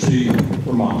Efficiency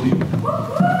Vermont.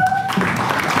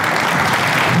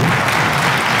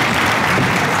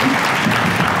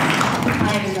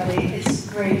 Hi, everybody. It's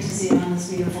great to see you on this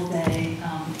beautiful day.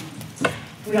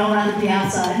 We'd all rather be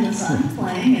outside in the sun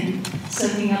playing and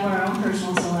soaking up our own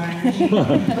personal solar energy, but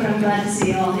I'm glad to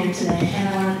see you all here today, and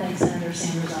I want to thank Senator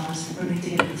Sanders' office for putting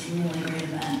together this really great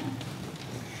event.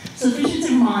 So Efficiency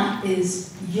Vermont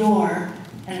is your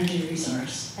energy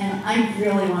resource, and I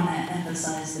really want to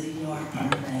emphasize the "your"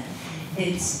 part of it.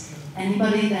 It's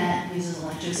anybody that uses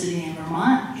electricity in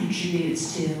Vermont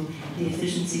contributes to the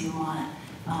Efficiency Vermont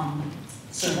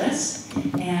service,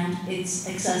 and it's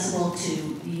accessible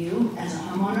to you as a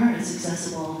homeowner, it's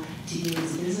accessible to you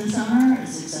as a business owner,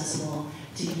 it's accessible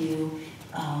to you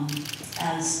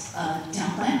as a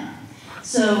town planner.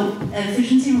 So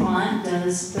Efficiency Vermont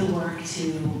does the work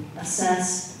to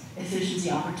assess efficiency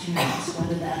opportunities,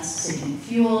 whether that's saving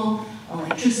fuel,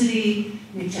 electricity,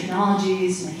 new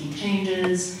technologies, making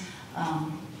changes.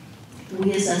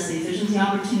 We assess the efficiency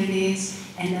opportunities,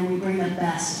 and then we bring the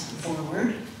best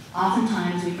forward.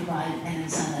 Oftentimes we provide an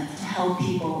incentive to help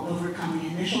people overcome the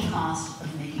initial cost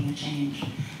of making a change.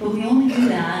 But we only do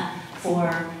that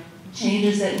for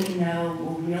changes that we know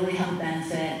will really have a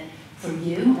benefit for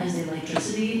you as the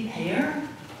electricity payer,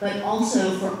 but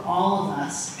also for all of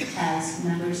us as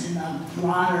members in the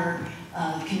broader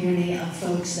community of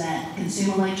folks that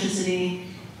consume electricity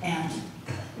and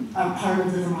are part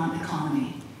of the Vermont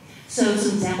economy. So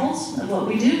some examples of what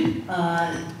we do.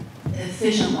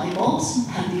 Efficient light bulbs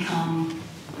have become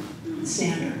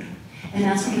standard. And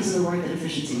that's because of the work that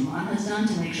Efficiency Vermont has done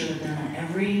to make sure that they're in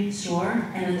every store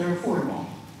and that they're affordable.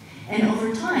 And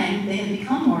over time, they have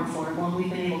become more affordable, and we've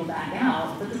been able to back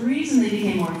out. But the reason they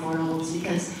became more affordable is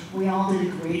because we all did a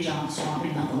great job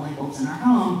swapping out the light bulbs in our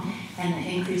home, and the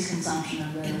increased consumption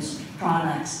of those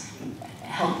products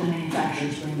helped the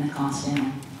manufacturers bring the cost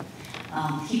down.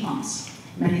 Heat pumps.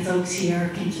 Many folks here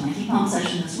came to my heat pump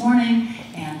session this morning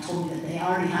and told me that they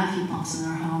already have heat pumps in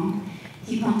their home.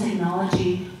 Heat pump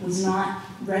technology was not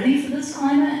ready for this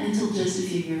climate until just a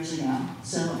few years ago.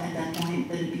 So at that point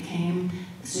that it became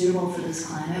suitable for this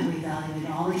climate, we evaluated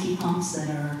all the heat pumps that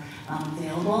are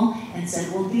available and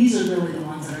said, well, these are really the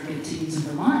ones that are good to use in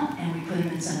Vermont, and we put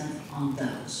an incentive on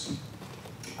those.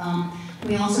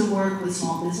 We also work with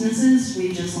small businesses.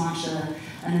 We just launched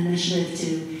an initiative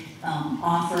to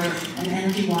offer an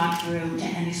energy walkthrough to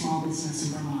any small business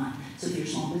in Vermont. So if you're a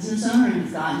small business owner and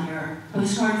you've gotten your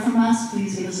postcard from us,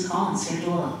 please give us a call and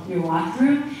schedule your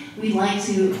walkthrough. We'd like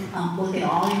to look at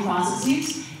all your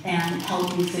processes and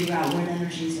help you figure out where the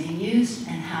energy is being used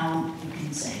and how you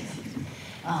can save.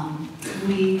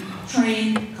 We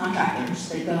train contractors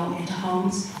that go into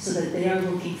homes so that they are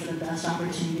looking for the best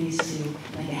opportunities to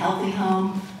make a healthy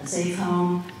home, a safe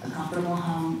home, a comfortable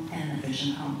home, and an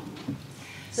efficient home.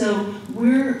 So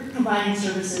we're providing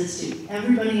services to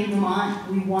everybody in Vermont.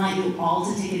 We want you all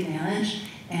to take advantage,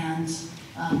 and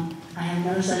I have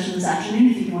another session this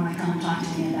afternoon if you want to come and talk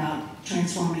to me about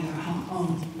transforming your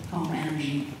own home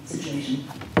energy situation.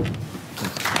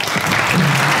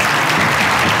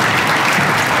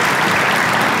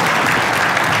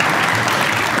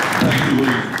 Thank you,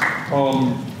 Lee.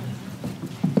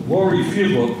 Lori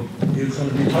Fiedler is going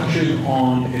to be touching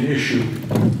on an issue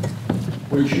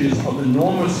which is of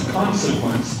enormous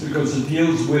consequence because it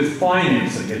deals with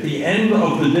financing. At the end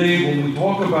of the day, when we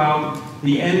talk about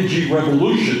the energy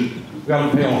revolution, we've got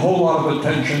to pay a whole lot of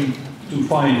attention to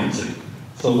financing.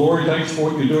 So Lori, thanks for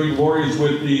what you're doing. Lori is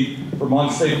with the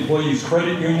Vermont State Employees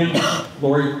Credit Union.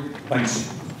 Lori, thanks.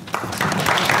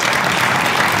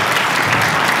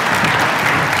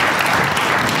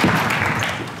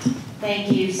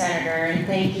 Thank you, Senator, and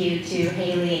thank you to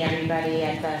Haley and everybody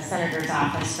at the Senator's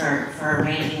office for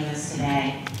arranging this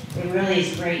today. It really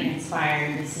is great and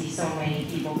inspiring to see so many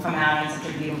people come out on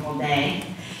such a beautiful day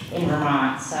in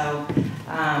Vermont. So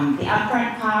the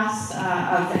upfront costs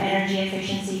of the energy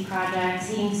efficiency projects,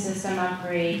 heating system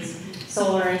upgrades,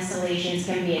 solar installations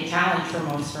can be a challenge for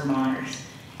most Vermonters.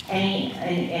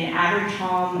 An average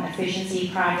home efficiency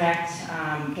project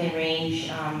can range,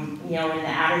 in the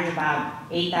average about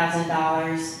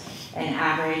 $8,000. An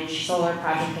average solar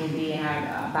project can be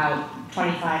about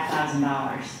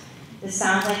 $25,000. This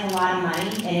sounds like a lot of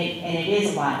money, and it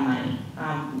is a lot of money.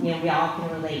 We all can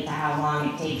relate to how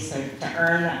long it takes to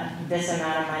earn this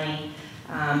amount of money,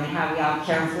 and how we all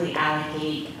carefully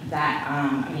allocate that,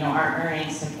 our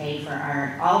earnings to pay for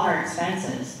all of our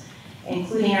expenses,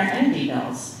 including our energy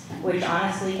bills, which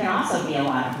honestly can also be a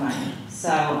lot of money. So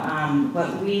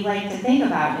what we like to think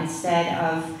about instead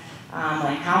of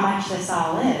how much this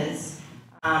all is,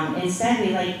 instead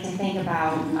we like to think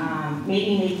about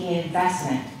maybe making an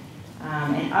investment,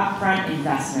 an upfront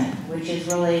investment, which is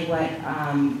really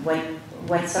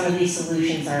what some of these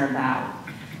solutions are about.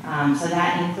 So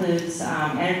that includes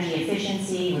energy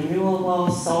efficiency,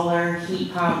 renewables, solar,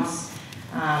 heat pumps.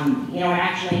 It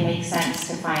actually makes sense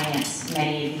to finance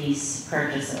many of these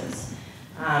purchases.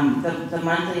 The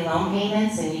monthly loan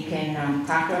payments, and you can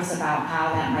talk to us about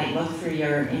how that might look for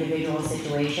your individual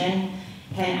situation,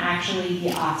 can actually be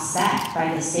offset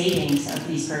by the savings of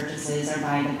these purchases or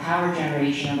by the power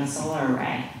generation of a solar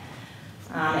array.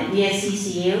 At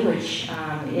VSCCU, which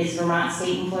is Vermont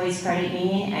State Employees Credit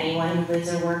Union, anyone who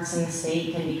lives or works in the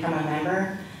state can become a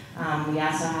member. We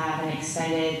also have an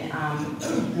extended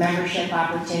membership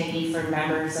opportunity for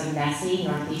members of NESE,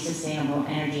 Northeast Sustainable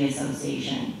Energy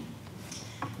Association.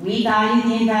 We value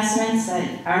the investments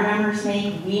that our members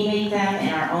make. We make them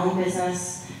in our own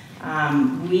business.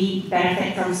 We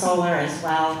benefit from solar as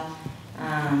well.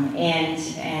 And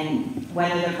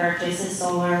whether the purchase is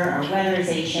solar or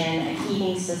weatherization, a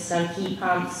heating system, heat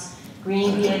pumps,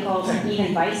 green vehicles, or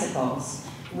even bicycles,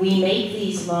 we make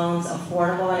these loans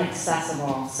affordable and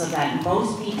accessible so that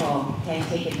most people can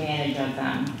take advantage of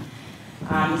them.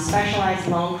 The Specialized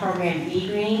Loan Program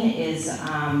V-Green is,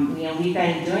 we've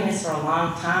been doing this for a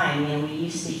long time. We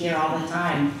used to hear all the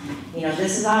time,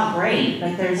 this is all great,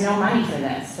 but there's no money for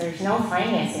this. There's no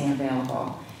financing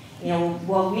available.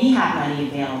 Well, we have money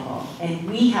available, and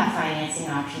we have financing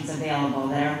options available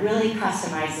that are really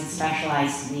customized and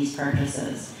specialized to these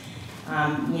purchases.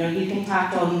 You can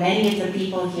talk to many of the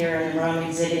people here in the room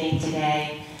exhibiting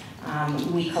today.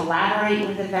 We collaborate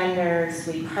with the vendors,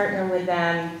 we partner with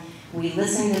them, we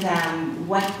listen to them,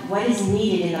 what is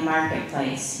needed in the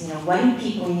marketplace. What do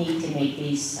people need to make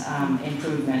these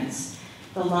improvements?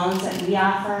 The loans that we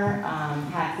offer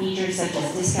have features such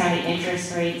as discounted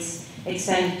interest rates,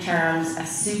 extended terms, a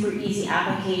super easy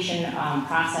application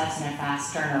process, and a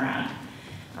fast turnaround.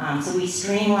 So we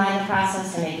streamline the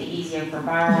process to make it easier for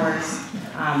borrowers.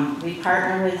 We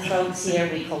partner with folks here.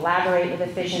 We collaborate with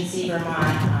Efficiency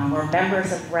Vermont. We're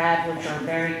members of RED, which we're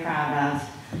very proud of.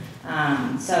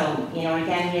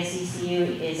 Again,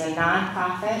 VSCCU is a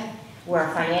nonprofit. We're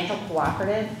a financial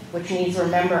cooperative, which means we're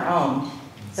member-owned.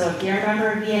 So if you're a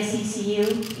member of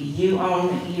VSCCU,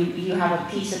 you have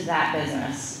a piece of that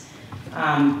business.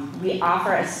 We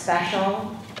offer a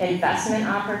special investment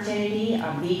opportunity,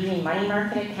 a V-Green money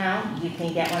market account. You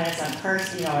can get one as a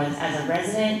person, as a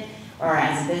resident or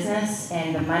as a business,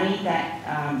 and the money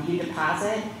that you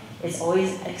deposit is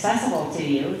always accessible to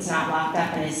you. It's not locked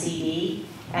up in a CD,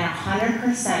 and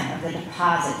 100% of the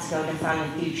deposits go to fund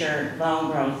the future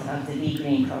loan growth of the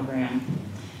V-Green program.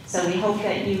 So we hope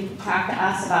that you talk to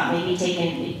us about maybe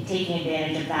taking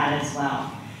advantage of that as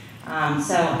well.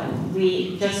 So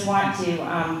we just want to,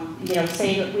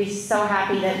 say that we're so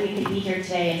happy that we could be here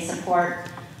today and support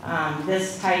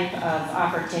this type of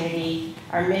opportunity.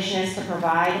 Our mission is to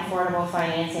provide affordable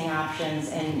financing options,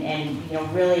 and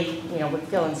really, we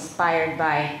feel inspired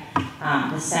by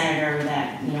the senator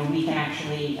that we can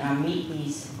actually meet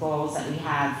these goals that we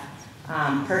have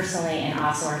personally, and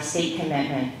also our state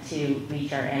commitment to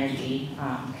reach our energy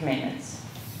commitments.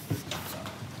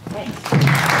 Thanks.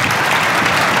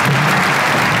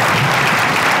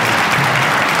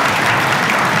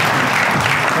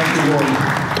 Thank you, Lori.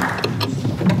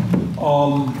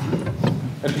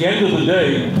 At the end of the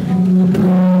day,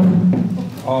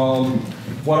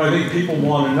 what I think people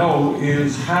want to know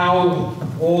is how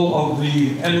all of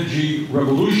the energy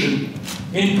revolution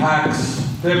impacts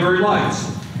their very lives.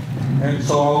 And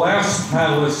so our last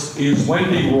panelist is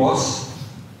Wendy Ross,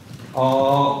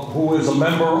 who is a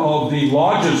member of the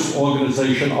largest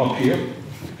organization up here.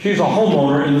 She's a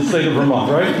homeowner in the state of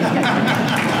Vermont, right? All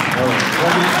right.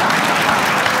 Wendy.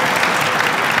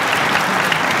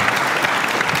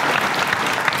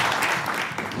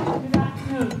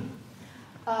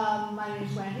 My name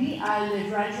is Wendy. I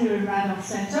live right here in Randolph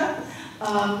Center,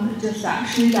 just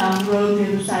actually down the road the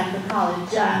other side of the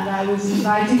college, and I was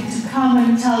invited to come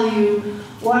and tell you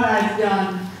what I've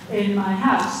done in my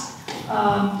house,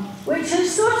 which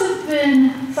has sort of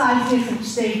been 5 different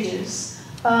stages.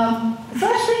 The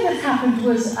first thing that happened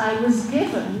was I was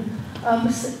given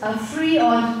a free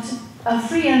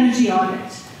energy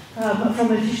audit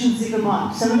from Efficiency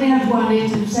Vermont. Somebody had won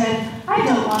it and said, I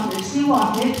don't want this, do you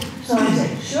want it? So I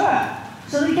said, sure.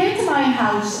 So they came to my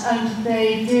house and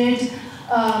they did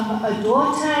a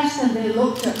door test, and they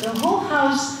looked at the whole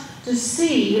house to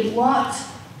see what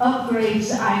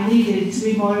upgrades I needed to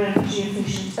be more energy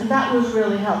efficient, and that was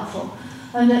really helpful.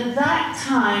 And at that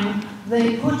time,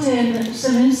 they put in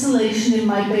some insulation in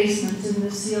my basement in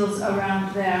the seals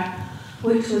around there,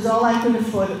 which was all I could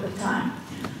afford at the time.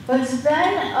 But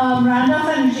then Randolph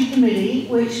Energy Committee,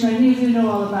 which many of you know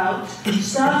all about,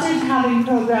 started having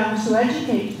programs to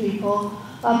educate people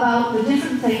about the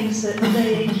different things that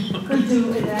they could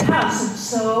do in their house. And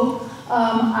so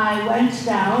I went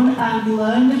down and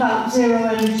learned about Zero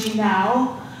Energy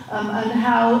Now, and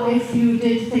how if you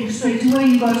did things straight away,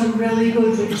 you got a really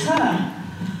good return.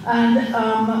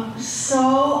 And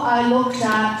so I looked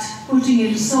at putting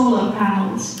in solar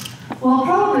panels. Well,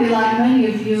 probably like many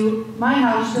of you, my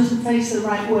house doesn't face the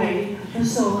right way for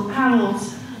solar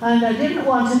panels, and I didn't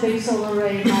want a big solar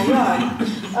array in my yard.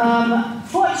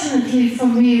 Fortunately for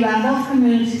me, Randolph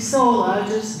Community Solar,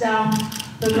 just down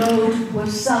the road,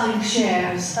 was selling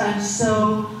shares, and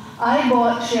so I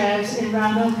bought shares in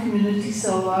Randolph Community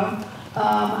Solar,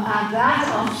 and that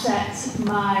offset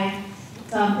my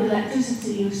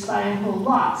electricity use by a whole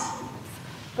lot.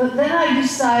 But then I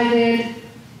decided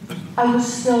I was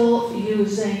still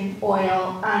using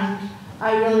oil, and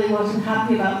I really wasn't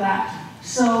happy about that.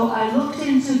 So I looked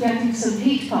into getting some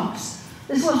heat pumps.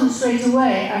 This wasn't straight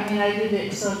away. I mean, I did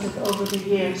it sort of over the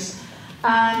years.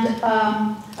 And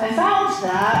I found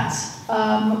that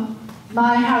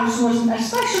my house wasn't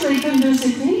especially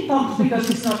conducive to heat pumps because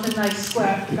it's not a nice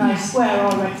square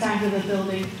or rectangular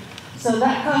building. So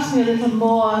that cost me a little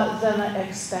more than I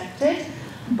expected.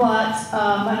 But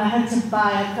and I had to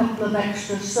buy a couple of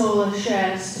extra solar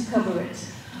shares to cover it.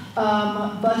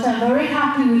 But I'm very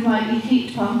happy with my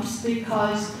heat pumps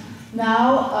because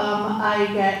now I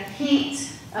get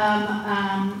heat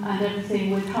and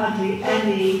everything with hardly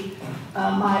any.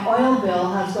 My oil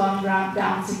bill has gone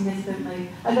down significantly.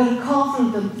 I got a call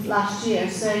from them last year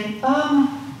saying,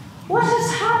 what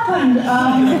has happened?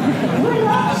 We're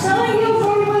not selling you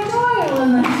very much oil.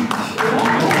 And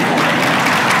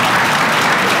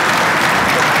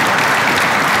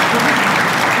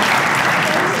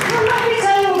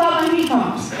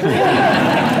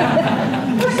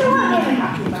which they weren't really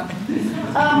happy about.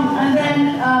 And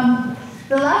then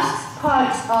the last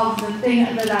part of the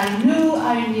thing that I knew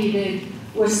I needed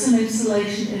was some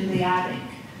insulation in the attic,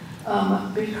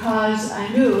 because I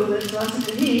knew that a lot of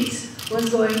the heat was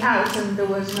going out and there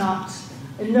was not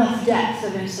enough depth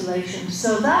of insulation.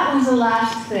 So that was the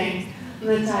last thing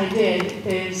that I did,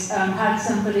 is had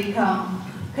somebody come,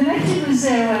 connected with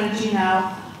Zero Energy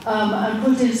Now, and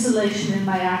put insulation in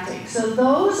my attic. So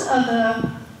those are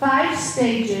the 5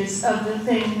 stages of the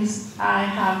things I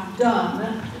have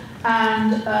done.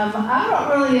 And I'm not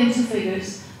really into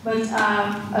figures, but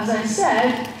as I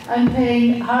said, I'm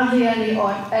paying hardly any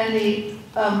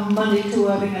money to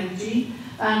Irving Energy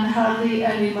and hardly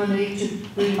any money to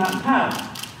Green Mountain Power.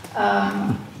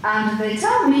 And they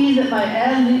tell me that my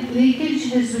air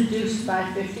leakage is reduced by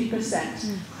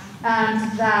 50%,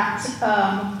 and that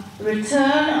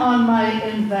return on my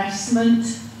investment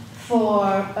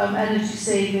for energy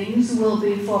savings will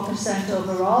be 4%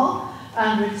 overall,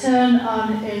 and return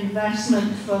on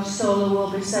investment for solar will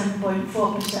be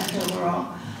 7.4%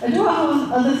 overall. I do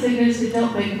have other figures that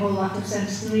don't make a whole lot of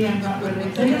sense to me. I'm not really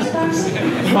a figures person.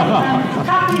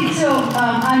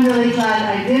 I'm really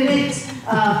glad I did it.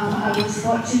 I was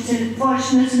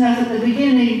fortunate enough at the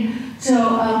beginning to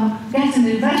get an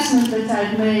investment that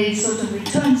I'd made sort of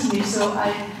returned to me. So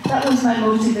that was my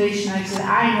motivation. I said,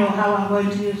 I know how I'm going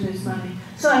to use this money.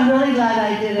 So I'm really glad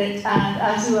I did it. And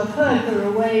as you have heard, there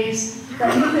are ways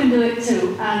that you can do it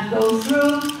too and go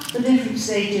through the different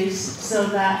stages so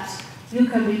that you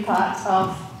can be part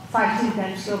of fighting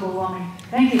against global warming.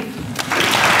 Thank you.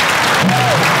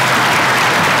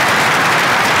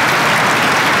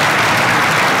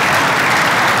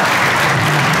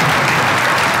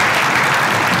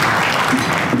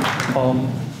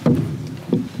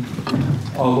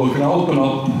 We're going to open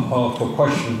up for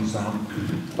questions now,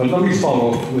 but let me start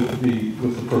off with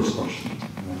the first question,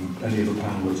 and any of the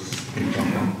panelists can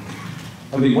jump in.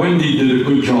 I think Wendy did a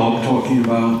good job talking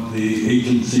about the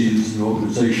agencies and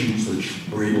organizations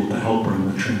that were able to help her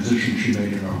in the transition she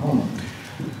made in her home.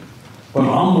 But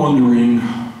I'm wondering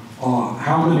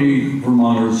how many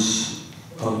Vermonters,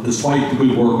 despite the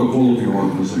good work of all of your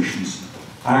organizations,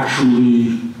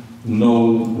 actually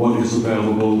know what is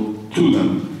available to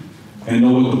them and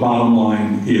know what the bottom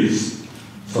line is.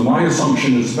 So my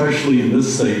assumption, especially in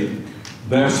this state,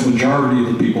 vast majority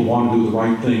of the people want to do the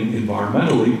right thing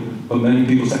environmentally, but many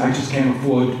people say, I just can't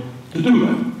afford to do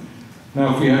that.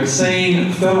 Now, if we had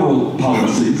sane federal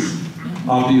policies,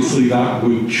 obviously that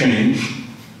would change.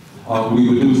 We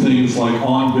would do things like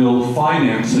on-bill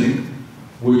financing,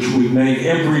 which would make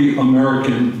every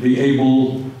American be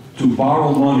able to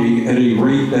borrow money at a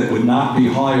rate that would not be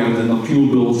higher than the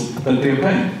fuel bills that they're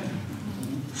paying.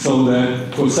 So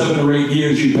that for 7 or 8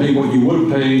 years you pay what you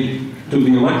would have paid to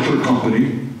the electric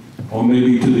company, or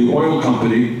maybe to the oil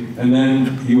company, and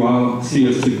then you see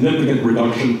a significant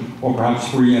reduction or perhaps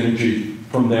free energy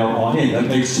from there on in. That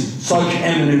makes such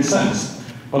eminent sense.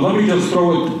 But let me just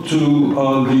throw it to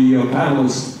the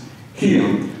panelists here.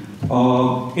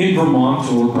 In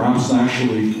Vermont, or perhaps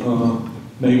nationally,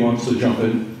 May wants to jump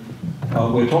in.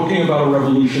 We're talking about a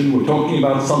revolution. We're talking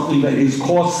about something that is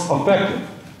cost effective.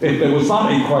 If there was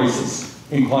not a crisis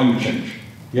in climate change,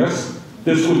 yes,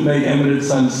 this would make eminent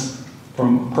sense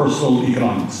from personal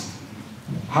economics.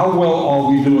 How well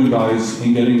are we doing, guys,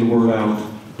 in getting the word out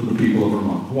to the people of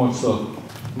Vermont? Who wants to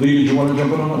lead? Did you want to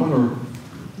jump in on that one, or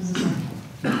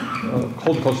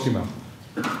hold the close to your mouth?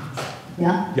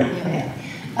 Yeah? Yeah. Okay.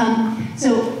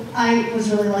 So I was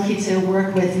really lucky to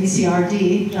work with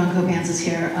VCRD. John Copans is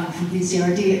here from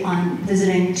VCRD on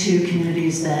visiting 2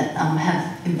 communities that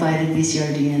have invited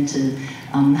VCRD in to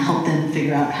help them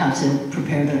figure out how to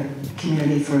prepare their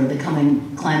community for the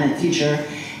coming climate future.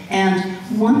 And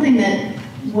one thing that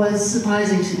was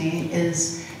surprising to me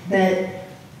is that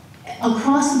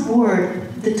across the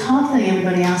board, the top thing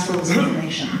everybody asked for was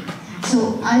information.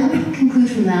 So I would conclude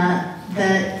from that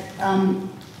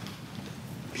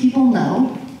people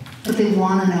know, but they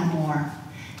want to know more.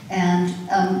 And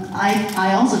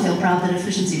I also feel proud that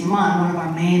Efficiency Vermont, one of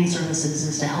our main services,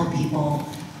 is to help people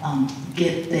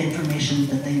get the information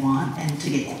that they want and to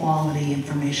get quality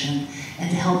information and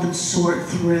to help them sort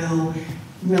through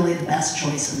really the best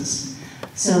choices.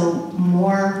 So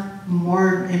more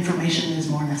information is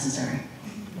more necessary.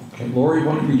 Okay, Lori,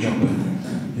 why don't you jump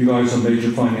in? You guys are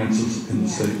major finances in the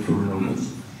state for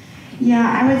renewables. Yeah,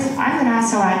 I would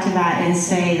also add to that and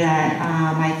say that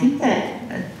I think that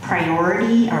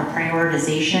priority or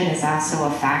prioritization is also a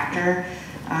factor.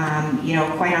 You know,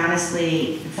 quite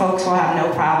honestly, folks will have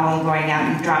no problem going out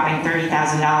and dropping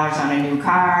 $30,000 on a new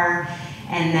car,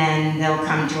 and then they'll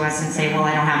come to us and say, well,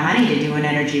 I don't have money to do an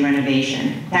energy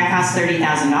renovation. That costs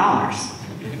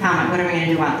 $30,000. What are we going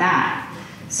to do about that?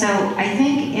 So I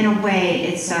think in a way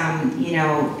it's, you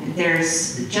know,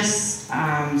 there's just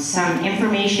some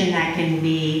information that can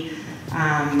be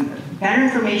better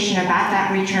information about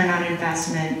that return on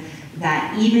investment,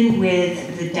 that even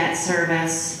with the debt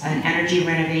service, an energy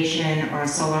renovation or a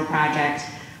solar project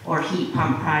or heat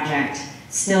pump project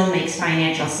still makes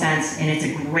financial sense, and it's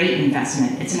a great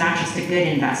investment. It's not just a good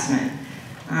investment.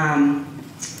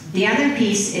 The other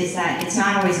piece is that it's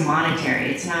not always monetary.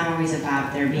 It's not always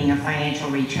about there being a financial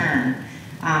return.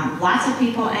 Lots of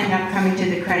people end up coming to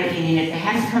the credit union. If they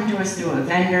hadn't come to us through a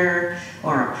vendor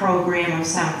or a program of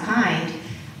some kind,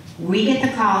 we get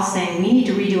the call saying, we need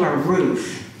to redo our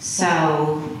roof,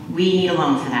 so we need a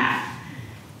loan for that.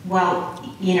 Well,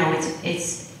 you know,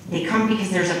 they come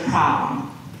because there's a problem.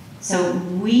 So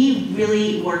we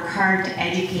really work hard to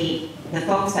educate the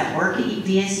folks that work at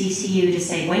VSECU to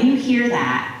say, when you hear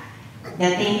that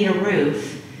they need a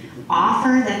roof,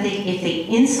 offer that if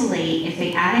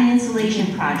they add an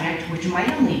insulation project, which might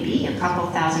only be a couple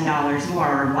 $1,000s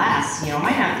more or less, you know, it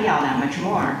might not be all that much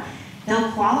more,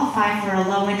 they'll qualify for a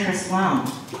low interest loan.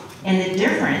 And the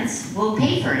difference will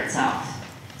pay for itself.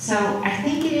 So I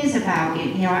think it is about,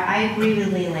 you know, I agree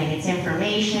with Lee-Ling. It's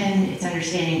information, it's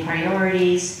understanding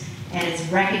priorities, and it's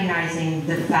recognizing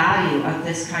the value of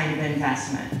this kind of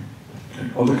investment.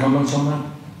 Okay. Other comments on that?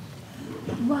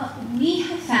 Well, we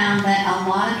have found that a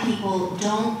lot of people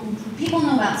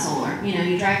know about solar. You know,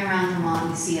 you drive around Vermont,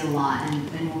 you see it a lot,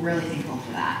 and we're really thankful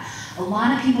for that. A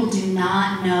lot of people do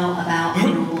not know about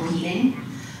renewable heating,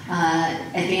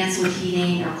 advanced wood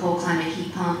heating, or cold climate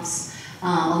heat pumps. A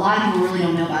lot of people really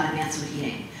don't know about advanced wood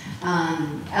heating.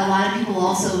 A lot of people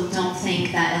also don't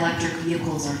think that electric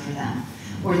vehicles are for them,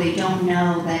 or they don't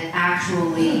know that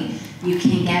actually you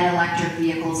can get electric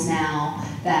vehicles now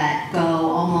that go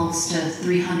almost to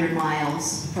 300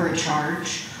 miles for a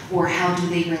charge, or how do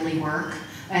they really work?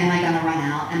 Am I gonna run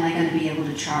out? Am I gonna be able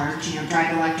to charge? You know,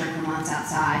 Drive Electric Vermont's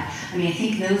outside. I mean, I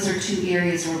think those are two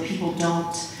areas where people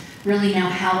don't really know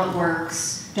how it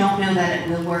works, don't know that it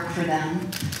will work for them,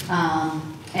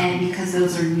 and because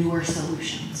those are newer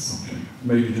solutions. Okay.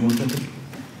 Maybe do you want something?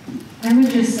 I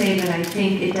would just say that I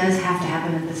think it does have to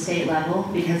happen at the state level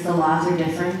because the laws are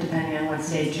different depending on what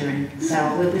state you're in.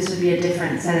 So this would be a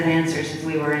different set of answers if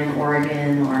we were in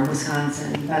Oregon or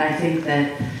Wisconsin. But I think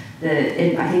that the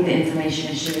information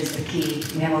issue is the key.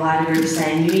 We have a lot of groups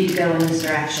saying you need to go in this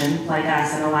direction, like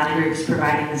us, and a lot of groups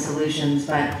providing the solutions.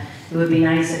 But it would be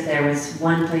nice if there was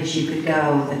one place you could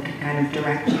go that could kind of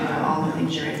direct you to all the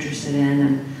things you're interested in,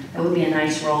 and that would be a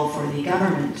nice role for the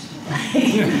government,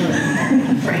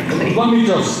 frankly. Let me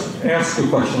just ask a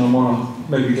question. I want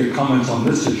to maybe get comments on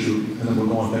this issue, and then we'll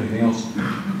go on to anything else.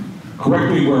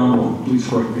 Correct me where I'm wrong. Please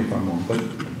correct me if I'm wrong. But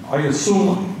I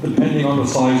assume, depending on the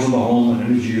size of the home and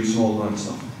energy use and all that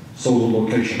stuff, solar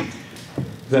location,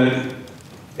 that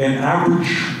an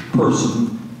average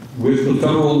person with the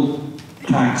federal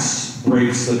tax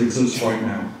breaks that exist right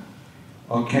now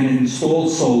can install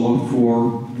solar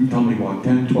for, you tell me what,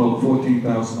 $10, $12,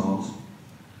 $14,000,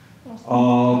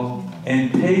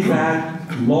 and pay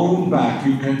that loan back.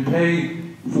 You can pay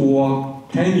for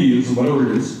 10 years, or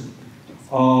whatever it is,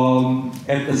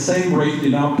 at the same rate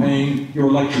you're now paying your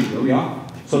electric bill, yeah?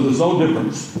 So there's no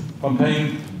difference. If I'm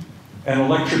paying an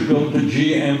electric bill to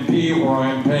GMP, or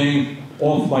I'm paying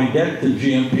off my debt to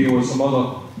GMP or some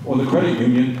other, or the credit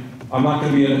union, I'm not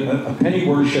going to be in a penny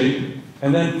worse shape.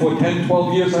 And then for 10,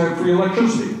 12 years, I have free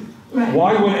electricity. Right.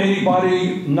 Why would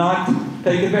anybody not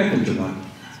take advantage of that?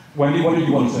 Wendy, what did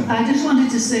you want to say? I just wanted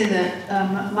to say that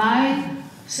my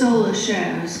solar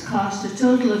shares cost a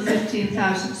total of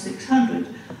 $15,600,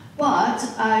 but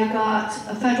I got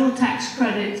a federal tax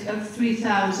credit of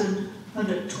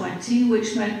 $3,120,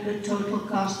 which meant the total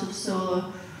cost of solar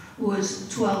was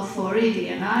 $12,480,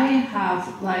 and I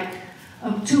have like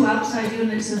 2 outside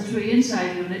units and 3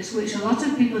 inside units, which a lot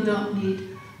of people don't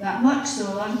need that much,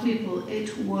 so a lot of people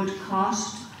it would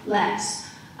cost less.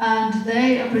 And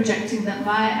they are projecting that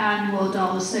my annual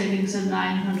dollar savings are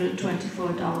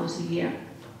 $924 a year.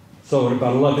 So in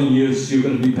about 11 years, you're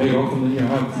going to be paid off and then you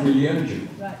have free energy.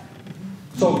 Right.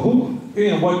 So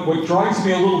what drives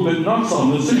me a little bit nuts on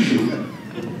this issue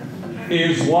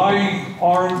is why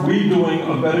aren't we doing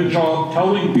a better job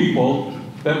telling people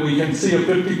that we can see a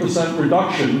 50%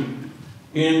 reduction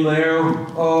in their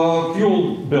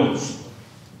fuel bills?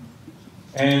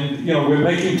 And, you know, we're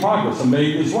making progress, and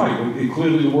Maeve is right.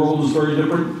 Clearly the world is very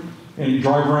different, and you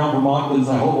drive around Vermont, there's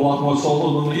a whole lot more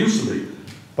solar than there used to be.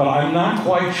 But I'm not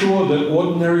quite sure that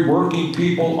ordinary working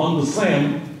people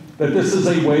understand that this is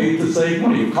a way to save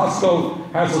money. If Costco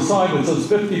has a sign that says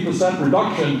 50%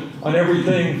 reduction on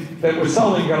everything that we're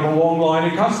selling, you got a long line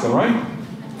at Costco, right?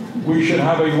 We should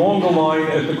have a longer line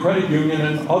at the credit union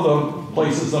and other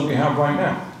places than we have right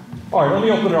now. All right, let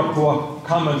me open it up for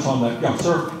comments on that. Yeah,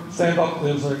 sir, stand up.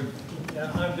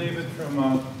 Yeah, I'm David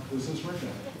from, this is Richard,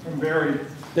 from Barrie.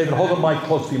 David, hold the mic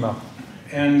close to your mouth.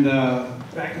 And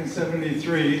back in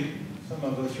 '73, some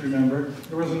of us remember,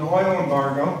 there was an oil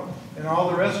embargo, and all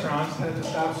the restaurants had to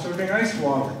stop serving ice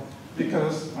water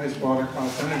because ice water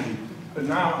costs energy. but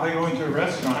now I go into a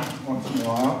restaurant once in a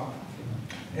while,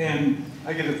 and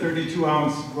I get a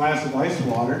 32-ounce glass of ice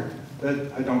water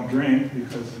that I don't drink,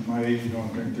 because at my age you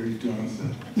don't drink 32 ounces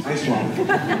of ice water.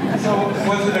 So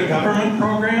was it a government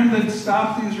program that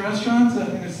stopped these restaurants? I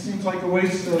mean, it seems like a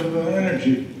waste of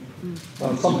energy.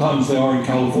 Sometimes they are in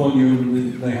California,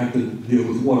 and they have to deal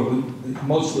with water, but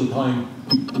most of the time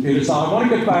it is not. I want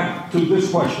to get back to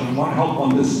this question. I want help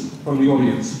on this from the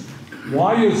audience.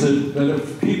 Why is it that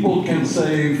if people can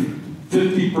save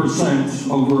 50%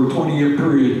 over a 20-year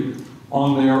period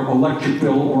on their electric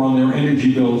bill or on their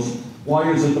energy bills,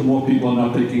 why is it that more people are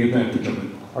not taking advantage of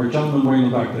it? Our gentleman way in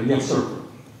the back there. Yes, sir.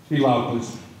 Be loud,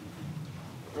 please.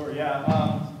 Sure, yeah.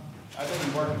 I've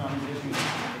been working on these issues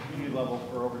at the community level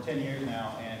for over 10 years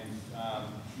now, and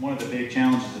one of the big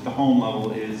challenges at the home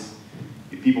level is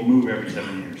people move every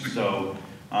 7 years. So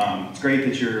it's great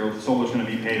that your solar is going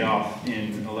to be paid off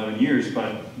in 11 years,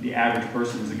 but the average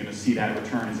person isn't going to see that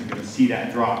return, isn't going to see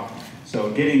that drop.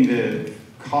 So getting the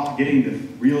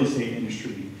real estate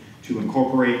industry to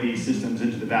incorporate these systems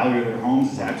into the value of their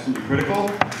homes is absolutely critical.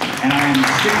 And I am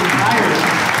sick and tired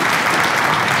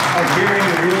of hearing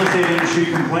the real estate industry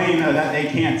complain that they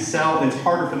can't sell. It's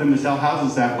harder for them to sell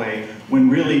houses that way, when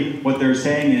really what they're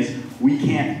saying is we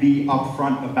can't be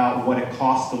upfront about what it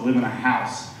costs to live in a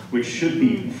house, which should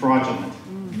be fraudulent.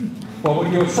 Well,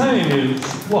 what you're saying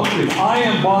is, look, if I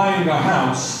am buying a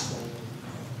house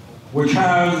which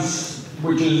is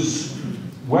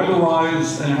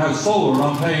weatherized and has solar, and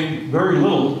I'm paying very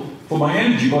little for my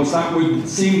energy costs, that would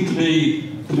seem to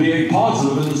be a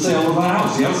positive in the sale of a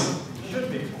house, yes?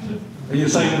 Should be. And you're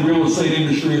saying the real estate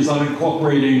industry is not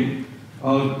incorporating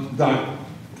that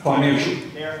financial...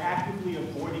 They're actively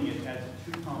avoiding it as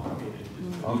too complicated.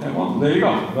 Okay, well, there you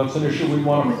go. That's an issue we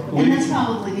want to... And that's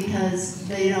probably because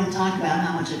they don't talk about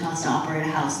how much it costs to operate a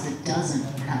house that doesn't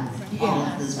have all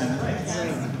of this benefits.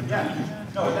 Yeah.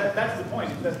 No, that's the point,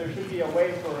 is that there should be a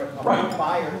way for a Right.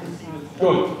 buyer to see the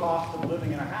total cost of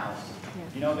living in a house.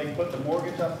 You know, they put the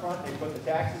mortgage up front, they put the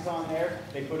taxes on there,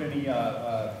 they put any,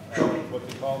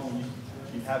 what's it called when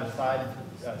you have a side,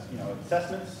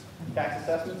 assessments, tax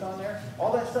assessments on there.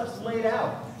 All that stuff's laid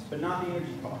out, but not the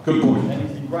energy cost. Good point. That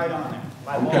needs to be right on there,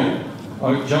 by law.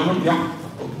 Okay. Gentlemen, yeah.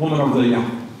 Woman over there, yeah.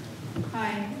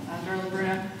 Hi, I'm Darla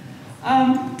Bruno.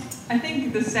 I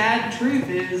think the sad truth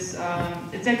is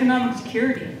it's economic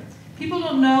security. People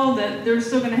don't know that they're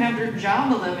still going to have their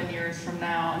job 11 years from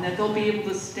now, and that they'll be able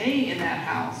to stay in that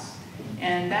house.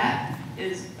 And that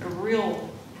is a real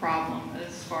problem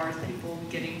as far as people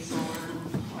getting solar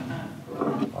and whatnot.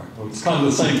 Well, it's kind of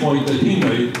the same point that he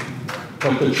made,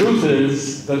 but the truth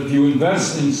is that if you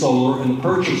invest in solar and the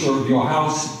purchaser of your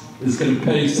house is going to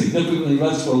pay significantly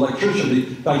less for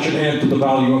electricity, that should add to the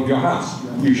value of your house.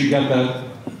 You should get that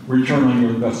return on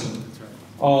your investment.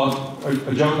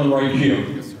 A gentleman right here.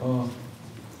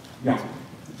 Yeah.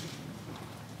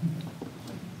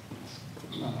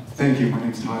 Thank you. My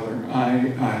name's Tyler. I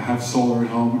have solar at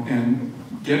home, and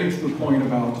getting to the point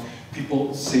about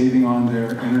people saving on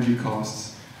their energy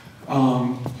costs,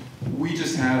 we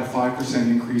just had a 5%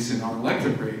 increase in our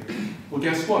electric rate. Well,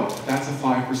 guess what? That's a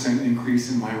 5% increase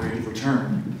in my rate of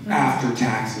return after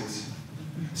taxes.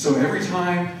 So every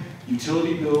time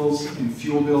utility bills and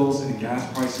fuel bills and gas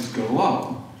prices go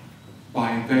up,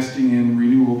 by investing in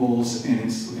renewables and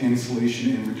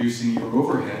insulation and reducing your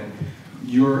overhead,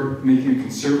 you're making a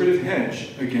conservative hedge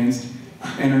against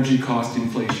energy cost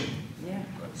inflation. Yeah.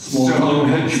 Small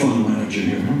hedge fund manager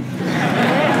here.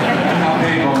 I'm not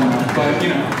paying all enough, but you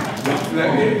know,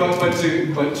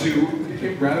 but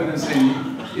to rather than saying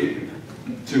it,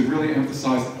 to really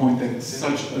emphasize the point that it's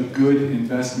such a good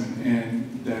investment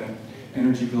and that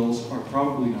energy bills are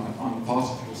probably not on the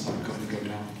fossil fuel side going to go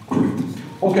down. Great.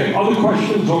 Okay, other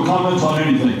questions or comments on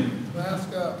anything? Can I ask,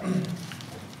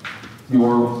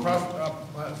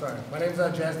 sorry, my name's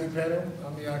Jasny Penner.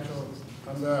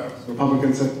 I'm the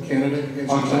Republican candidate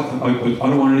against yourself. I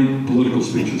don't want any political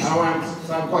speeches. I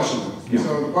have questions. Yeah.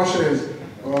 So the question is,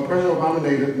 President Obama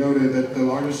noted that the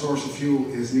largest source of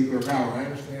fuel is nuclear power. I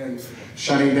understand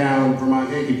shutting down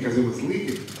Vermont Yankee because it was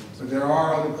leaking, but there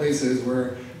are other places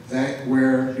where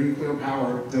nuclear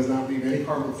power does not leave any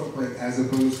carbon footprint as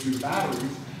opposed to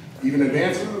batteries, even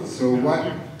advanced ones. So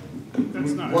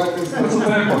that's a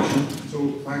fair question. So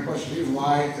my question is,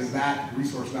 why is that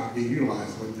resource not being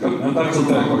utilized? That's a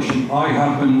fair question. I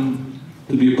happen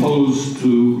to be opposed to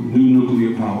new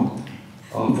nuclear power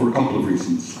for a couple of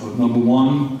reasons. Number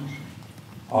one,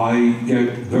 I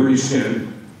get very scared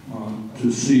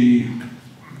to see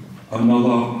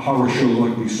another horror show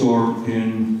like we saw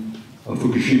in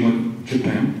Fukushima,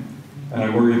 Japan, and I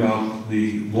worry about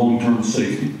the long-term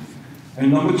safety.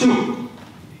 And number two,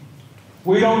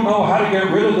 We don't know how to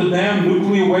get rid of the damn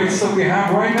nuclear waste that we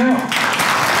have right now.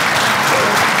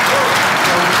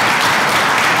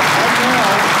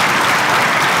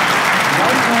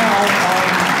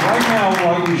 Right now,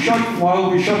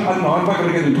 while we shut, I'm not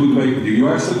going to get into a debate with you. You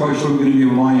asked the question, I'm going to give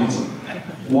you my answer.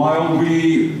 While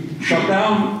we shut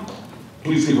down,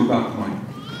 please give her back the mic.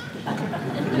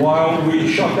 While we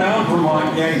shut down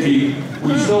Vermont Yankee,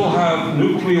 we still have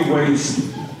nuclear waste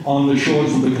on the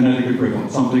shores of the Connecticut River,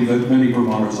 something that many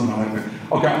Vermonters are not having.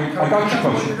 Okay, I got your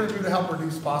question. What are you going to do to help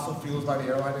reduce fossil fuels by the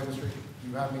airline industry? Do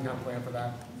you have any kind of plan for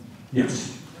that?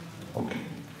 Yes. Okay.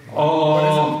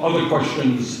 Other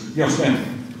questions? Yes, ma'am.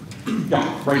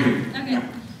 Yeah, right here. Okay. Yeah.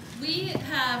 We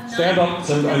have Stand up,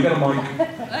 so I got a mic.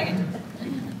 Okay.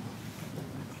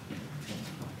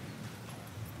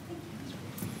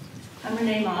 I'm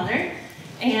Renee Mather,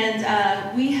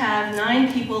 and we have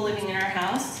 9 people living in our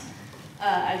house.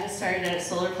 I just started at a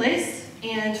solar place,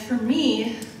 and for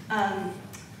me,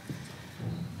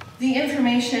 the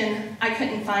information, I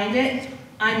couldn't find it.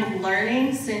 I'm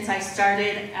learning since I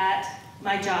started at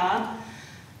my job,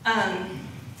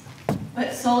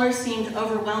 but solar seemed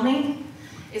overwhelming.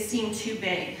 It seemed too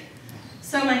big.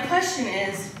 So my question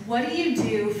is, what do you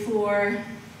do for,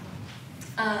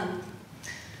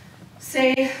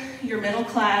 say you're middle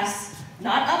class,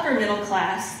 not upper middle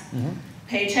class,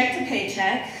 paycheck to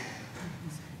paycheck,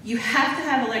 you have to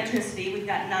have electricity, we've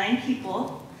got 9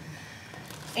 people,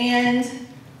 and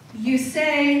you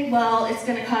say, well, it's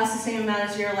gonna cost the same amount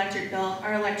as your electric bill.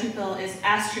 Our electric bill is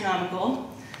astronomical,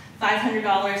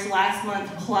 $500 last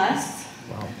month plus.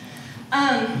 Wow.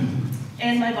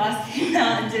 And my boss came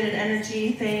out and did an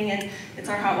energy thing, and it's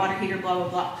our hot water heater, blah, blah,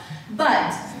 blah.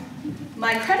 But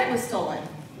my credit was stolen.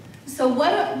 So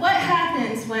what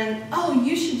happens when, oh,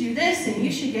 you should do this, and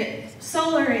you should get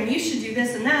solar, and you should do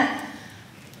this and that?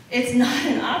 It's not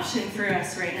an option for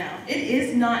us right now. It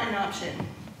is not an option.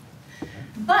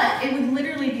 But it would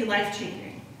literally be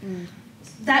life-changing.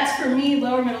 That's for me,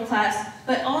 lower middle class,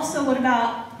 but also what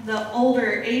about the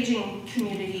older, aging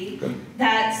community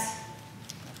that's,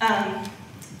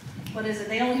 what is it,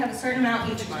 they only have a certain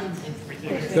amount each month.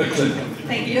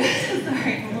 Thank you.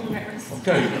 Sorry, I'm a little nervous.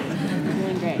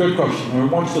 Okay. Good question. Who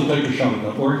wants to take a shot at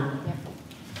that, Lori?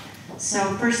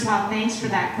 So first of all, thanks for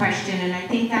that question, and I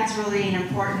think that's really an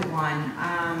important one.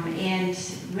 And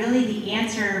really the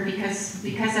answer, because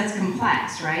that's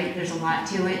complex, right? There's a lot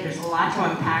to it. There's a lot to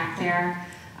unpack there.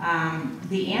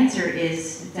 The answer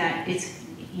is that it's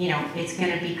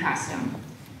going to be custom.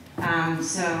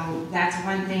 So that's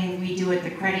one thing we do at the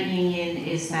credit union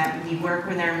is that we work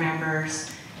with our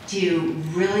members to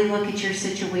really look at your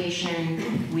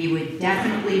situation. We would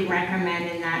definitely recommend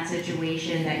in that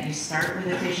situation that you start with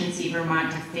Efficiency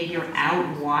Vermont to figure out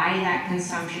why that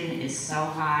consumption is so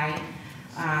high.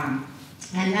 And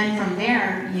then from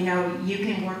there, you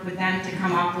can work with them to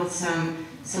come up with some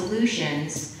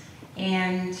solutions.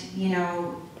 And,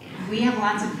 we have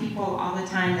lots of people all the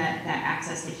time that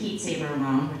access the Heat Saver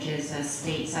loan, which is a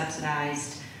state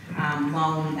subsidized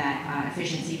loan that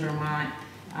Efficiency Vermont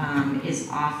is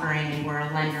offering, and we're a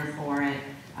lender for it.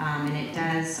 And it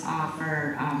does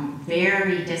offer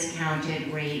very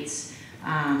discounted rates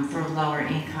for lower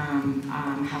income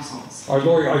households. All right,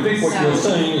 Lori, I think what you're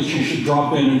saying is you should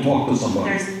drop in and talk to somebody.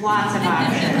 There's lots of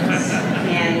options,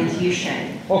 and you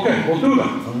should. Okay, we'll do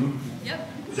that. Yep.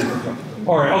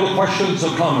 All right, other questions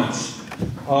or comments?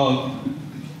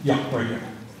 Yeah, right here.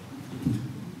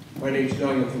 My name's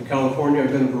Doug, I'm from California.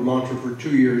 I've been a Vermonter for 2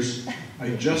 years.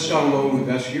 I just got a loan with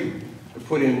SU to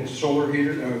put in solar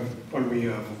heater, what do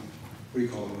you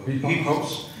call them? Heat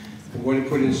pumps. I'm going to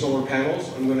put in solar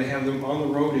panels. I'm going to have them on the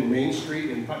road in Main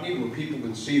Street in Putney where people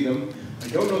can see them. I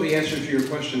don't know the answer to your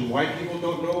question why people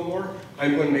don't know more.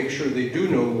 I'm going to make sure they do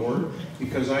know more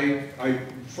because I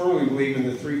firmly believe in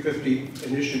the 350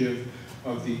 initiative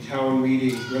of the town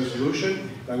meeting resolution.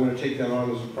 I'm going to take that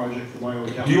on as a project for my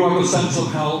own town. Do you have a sense of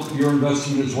how your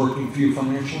investment is working for you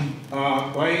financially?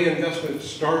 My investment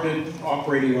started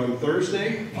operating on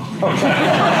Thursday. I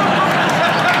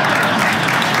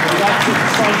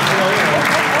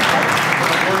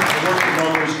worked the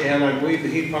numbers, and I believe the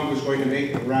heat pump was going to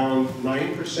make around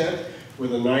 9%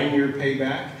 with a 9-year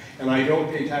payback. And I don't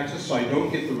pay taxes, so I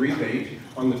don't get the rebate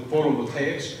on the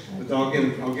photovoltaics, but I'll get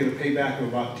a payback of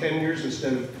about 10 years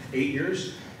instead of 8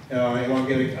 years, and I'll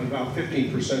get about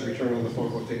 15% return on the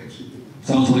photovoltaics.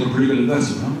 Sounds like a pretty good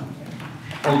investment,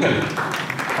 huh? Okay.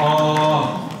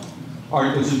 All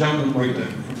right, there's a gentleman right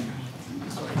there.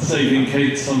 Saving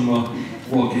Kate some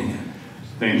walking.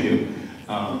 Thank you.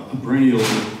 A perennial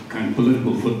kind of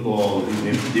political football that we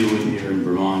have to deal with here in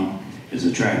Vermont is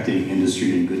attracting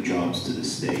industry and good jobs to the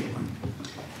state.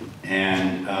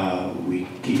 And we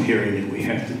keep hearing that we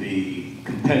have to be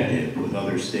competitive with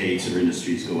other states or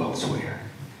industries go elsewhere.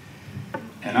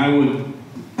 And I would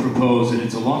propose that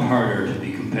it's a lot harder to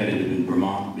be competitive in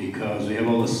Vermont because we have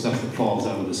all this stuff that falls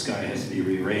out of the sky has to be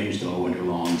rearranged all winter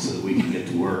long so that we can get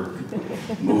to work,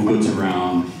 move goods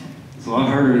around. It's a lot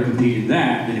harder to compete in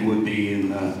that than it would be in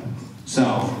the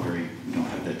South where you don't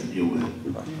have that to deal with.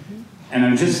 And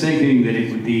I'm just thinking that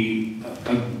it would be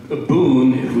a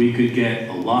boon if we could get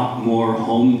a lot more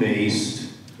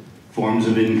home-based forms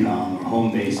of income or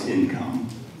home-based income,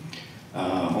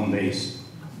 home-based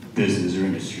business or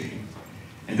industry.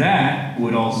 And that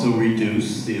would also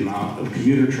reduce the amount of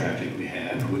commuter traffic we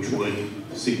have, which would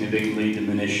significantly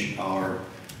diminish our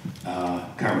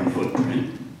carbon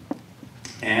footprint.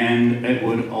 And it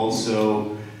would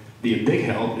also be a big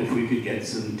help if we could get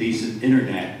some decent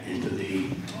internet into the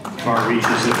far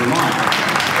reaches of Vermont.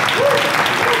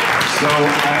 So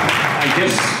I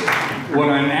guess what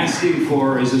I'm asking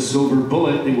for is a silver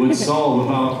bullet that would solve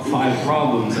about 5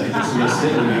 problems I just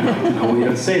listed, and I'd like to know what you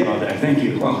have to say about that. Thank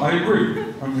you. Well, I agree.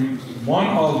 I mean, one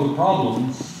of the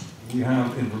problems we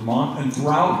have in Vermont and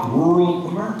throughout rural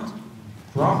America,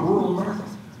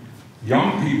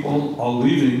 young people are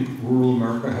leaving rural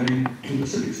America heading to the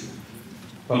cities.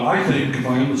 But I think, if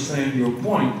I understand your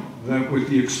point, that with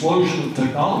the explosion of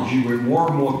technology, where more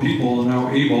and more people are now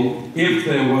able, if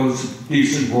there was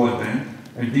decent broadband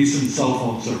and decent cell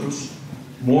phone service,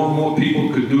 more and more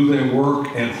people could do their work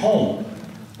at home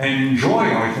and enjoy,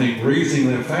 I think, raising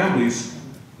their families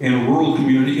in a rural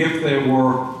community if there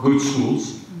were good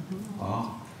schools,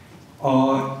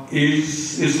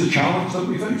 is the challenge that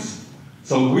we face.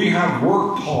 So we have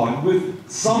worked hard with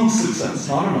some success,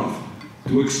 not enough,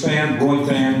 to expand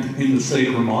broadband in the state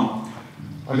of Vermont.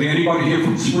 I think anybody here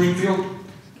from Springfield?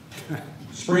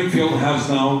 Springfield has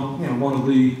now, one of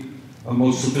the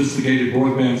most sophisticated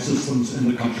broadband systems in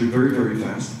the country, very, very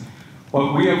fast.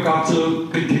 But we have got to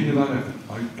continue that effort.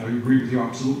 I agree with you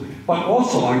absolutely. But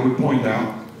also I would point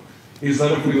out is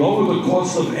that if we lower the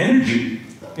cost of energy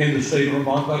in the state of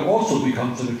Vermont, that also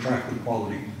becomes an attractive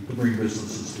quality to bring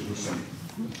businesses to the state.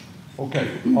 Okay,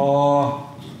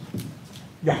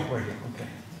 yeah, right here, okay.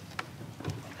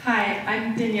 Hi,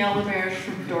 I'm Danielle LaBerge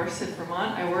from Dorset,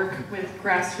 Vermont. I work with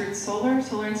Grassroots solar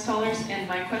installers, and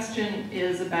my question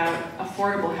is about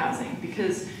affordable housing,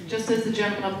 because just as the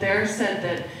gentleman up there said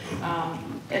that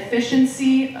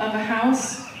efficiency of a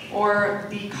house or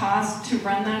the cost to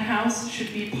run that house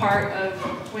should be part of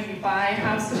when you buy a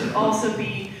house, it should also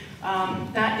be,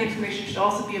 that information should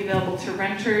also be available to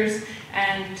renters,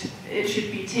 and it should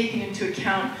be taken into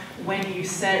account when you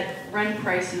set rent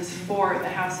prices for the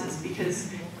houses,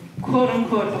 because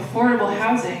quote-unquote affordable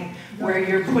housing, where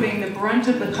you're putting the brunt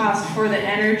of the cost for the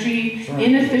energy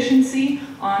inefficiency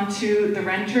onto the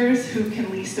renters who can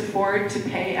least afford to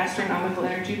pay astronomical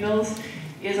energy bills,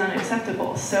 is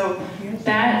unacceptable. So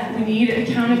that we need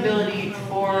accountability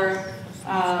for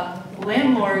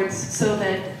landlords, so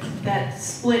that that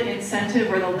split incentive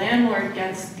where the landlord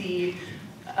gets the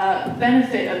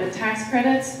benefit of the tax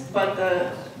credits, but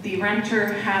the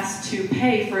renter has to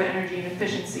pay for energy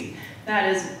inefficiency.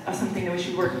 That is something that we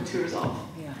should work to resolve.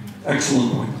 Yeah.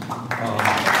 Excellent point.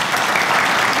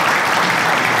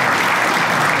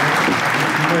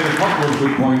 You made a couple of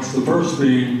good points. The first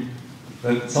being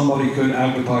that somebody could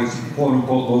advertise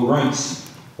quote-unquote low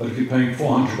rents, but if you're paying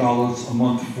 $400 a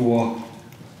month for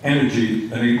energy,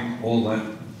 that ain't all that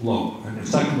low. And the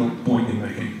second point you're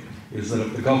making is that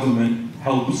if the government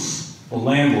helps the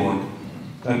landlord,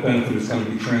 that benefit is going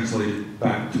to be translated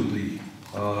back to the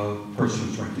person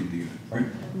who's renting the unit, right?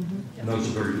 Mm-hmm. And those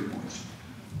are very good points.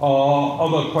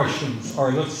 Other questions?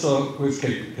 All right, where's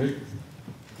Kate? Kate?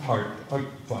 All right,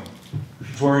 fine.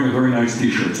 She's wearing a very nice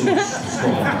t-shirt, so let's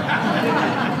scroll on.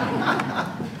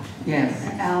 Yes,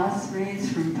 Alice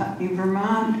Reeds from Putney,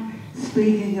 Vermont.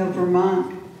 Speaking of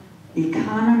Vermont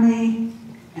economy,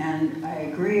 and I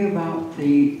agree about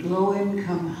the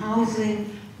low-income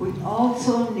housing, we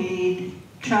also need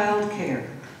childcare.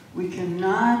 We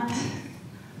cannot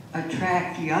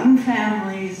attract young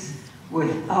families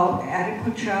without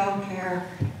adequate childcare,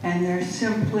 and there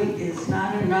simply is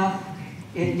not enough.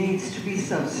 It needs to be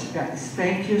subsidized.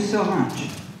 Thank you so much.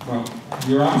 Well,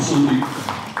 you're absolutely,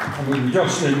 I mean, we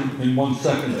just in 1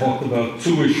 second talked about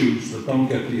 2 issues that don't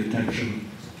get the attention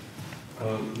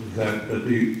that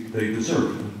they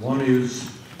deserve. One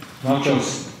is not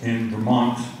just in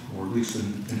Vermont, or at least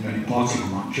in many parts of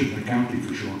Vermont, Chittenden County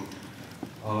for sure,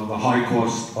 the high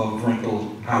cost of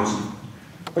rental housing.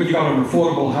 But you got an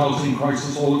affordable housing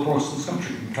crisis all across this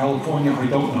country. In California, I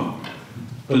don't know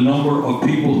the number of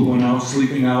people who are now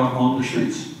sleeping out on the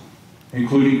streets.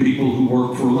 including people who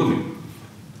work for a living.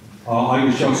 I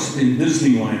was just in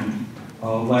Disneyland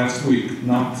last week,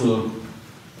 not to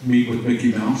meet with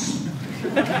Mickey Mouse,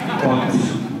 but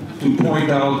to point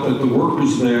out that the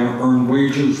workers there earn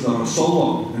wages that are so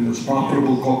low in this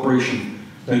profitable corporation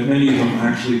that many of them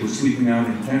actually were sleeping out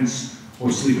in tents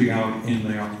or sleeping out in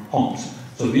their homes.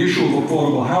 So the issue of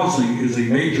affordable housing is a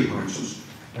major crisis.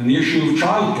 And the issue of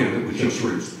childcare that was just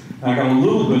raised. Now, I got a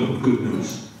little bit of good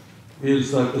news,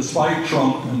 is that despite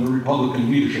Trump and the Republican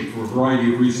leadership, for a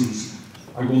variety of reasons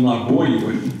I will not bore you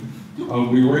with,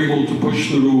 we were able to push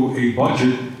through a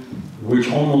budget which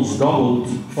almost doubled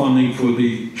funding for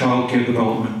the Child Care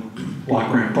Development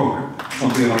Block Grant Program,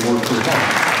 something that I worked very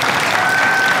hard.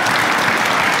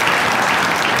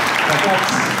 But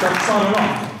that's not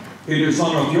enough. It is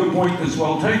not enough. Your point is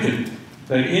well taken,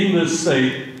 that in this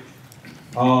state,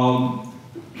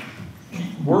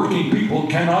 working people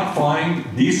cannot find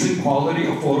decent, quality,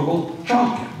 affordable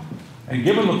childcare. And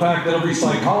given the fact that every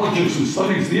psychologist who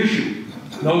studies the issue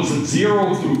knows that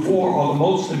 0 through 4 are the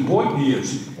most important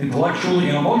years, intellectually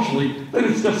and emotionally, then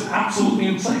it's just absolutely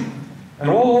insane. And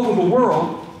all over the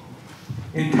world,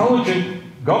 intelligent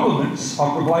governments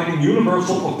are providing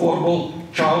universal, affordable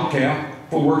childcare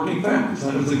for working families.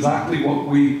 That is exactly what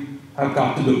we have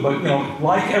got to do. But, you know,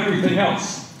 like everything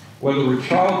else, whether it's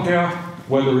childcare,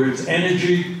 whether it's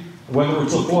energy, whether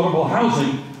it's affordable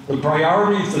housing, the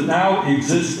priorities that now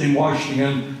exist in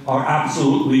Washington are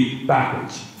absolutely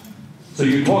backwards. So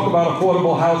you talk about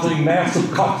affordable housing,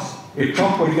 massive cuts. If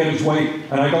Trump were to get his way,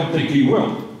 and I don't think he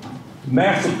will,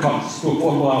 massive cuts to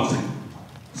affordable housing.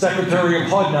 Secretary of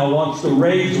HUD now wants to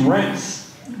raise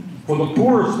rents for the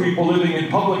poorest people living in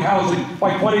public housing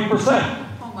by 20%.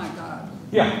 Oh my God.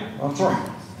 Yeah, that's right.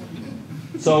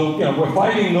 So, you know, we're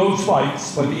fighting those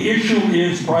fights, but the issue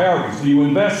is priorities. Do you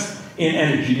invest in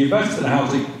energy? Do you invest in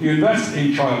housing? Do you invest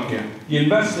in childcare? Do you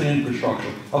invest in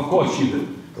infrastructure? Of course you do.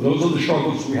 Those are the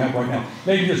struggles we have right now.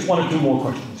 Maybe just 1 or 2 more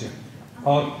questions here.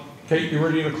 Kate, you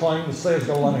ready to climb the stairs?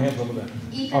 Got a lot of hands over there.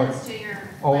 Ethan's all right. To your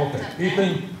Oh, left okay. up there.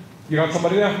 Ethan, you got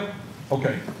somebody there?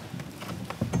 Okay.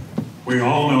 We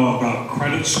all know about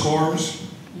credit scores.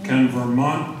 Can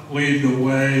Vermont lead the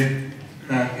way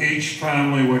that each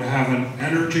family would have an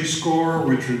energy score,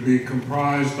 which would be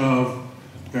comprised of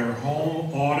their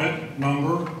home audit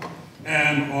number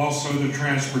and also the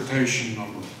transportation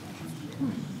number?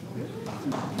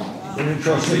 An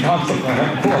interesting concept. I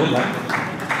haven't thought of that.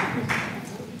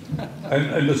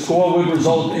 And the score would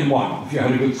result in what, if you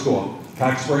had a good score?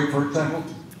 Tax rate, for example?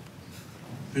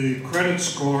 The credit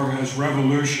score has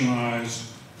revolutionized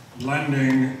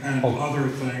lending and other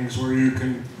things where you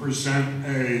can present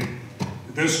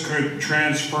this could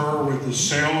transfer with the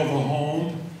sale of a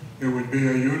home. It would be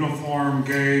a uniform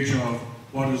gauge of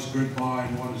what is good buy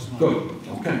and what is not. Good,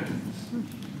 okay.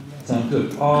 Sounds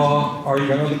good. Are you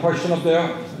got another question up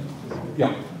there?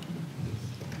 Yeah.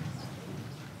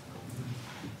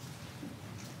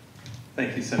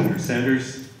 Thank you, Senator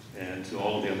Sanders, and to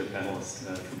all of the other panelists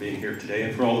for being here today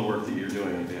and for all the work that you're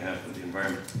doing on behalf of the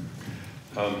environment.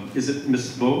 Is it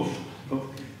Ms. Bove?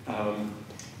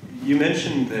 You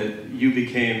mentioned that you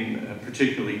became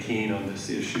particularly keen on this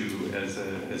issue as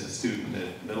a student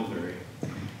at Middlebury.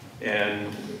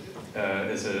 And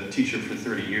as a teacher for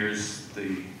 30 years,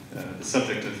 the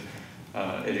subject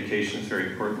of education is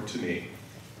very important to me.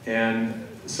 And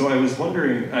so I was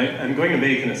wondering, I'm going to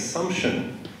make an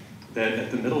assumption that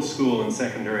at the middle school and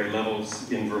secondary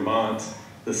levels in Vermont,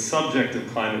 the subject of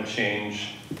climate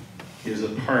change is a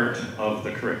part of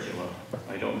the curriculum.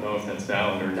 I don't know if that's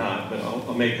valid or not, but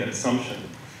I'll make that assumption.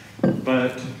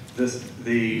 But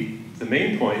the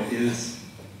main point is,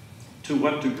 to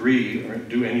what degree, or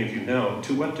do any of you know,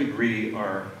 to what degree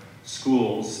are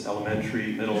schools,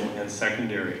 elementary, middle, and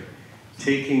secondary,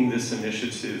 taking this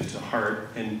initiative to heart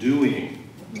and doing,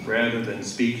 rather than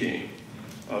speaking,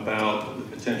 about the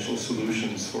potential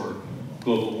solutions for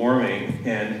global warming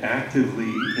and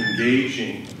actively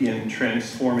engaging in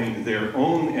transforming their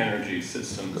own energy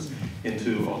systems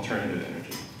into alternative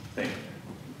energy? Thank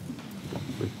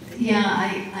you. Yeah,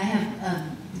 I have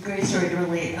a great story to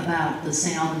relate about the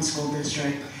St. Albans School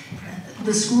District.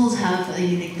 The schools have a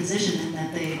unique position in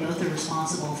that they both are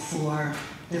responsible for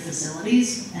their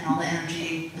facilities and all the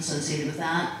energy associated with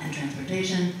that and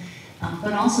transportation.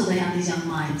 But also they have these young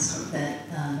minds that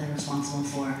they're responsible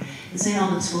for. The St.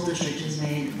 Albans School District has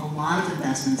made a lot of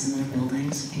investments in their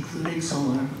buildings, including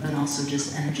solar, but also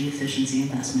just energy efficiency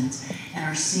investments, and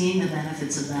are seeing the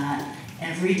benefits of that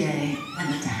every day,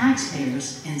 and the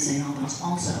taxpayers in St. Albans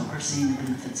also are seeing the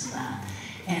benefits of that.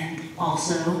 And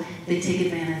also, they take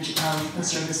advantage of a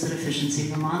service that Efficiency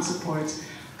Vermont supports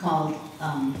called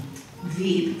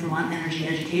VEEP, Vermont Energy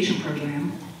Education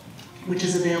Program, which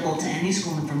is available to any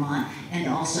school in Vermont, and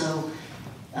also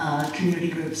community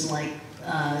groups like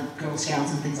Girl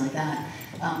Scouts and things like that.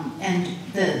 And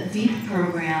the VEEP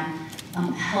program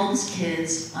helps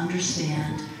kids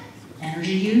understand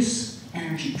energy use,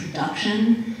 energy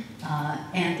production,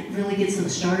 and really gets them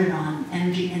started on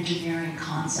energy engineering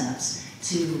concepts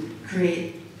to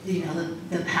create,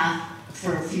 the path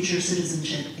for future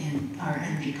citizenship in our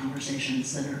energy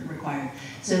conversations that are required.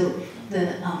 So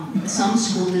some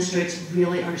school districts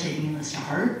really are taking this to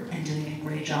heart and doing a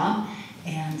great job,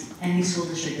 and any school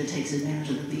district that takes advantage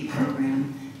of the VEEP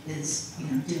program is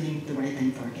doing the right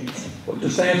thing for our kids. Well,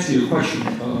 just to answer your question,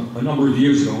 a number of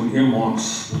years ago when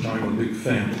earmarks, which I'm a big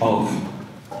fan of,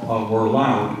 were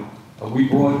allowed, we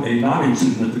brought a not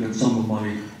insignificant sum of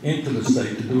money into the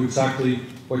state to do exactly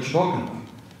what you're talking about.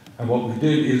 And what we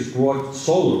did is brought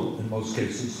solar, in most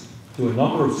cases, to a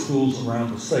number of schools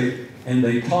around the state, and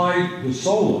they tied the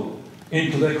solar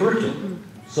into their curriculum.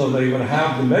 So they would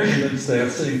have the measurements there,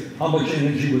 seeing how much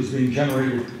energy was being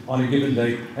generated on a given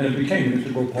day, and it became an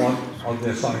integral part of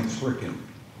their science curriculum.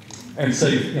 And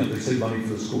save, they save money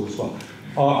for the school as well.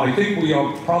 I think we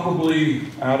are probably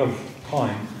out of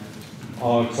time,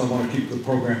 because I want to keep the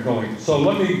program going. So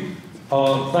let me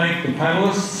thank the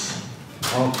panelists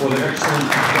for their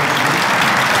excellent contributions.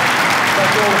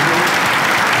 That's all of you.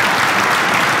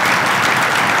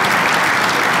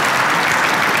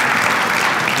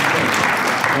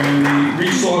 And the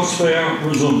resource fair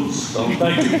resumes. So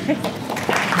thank you.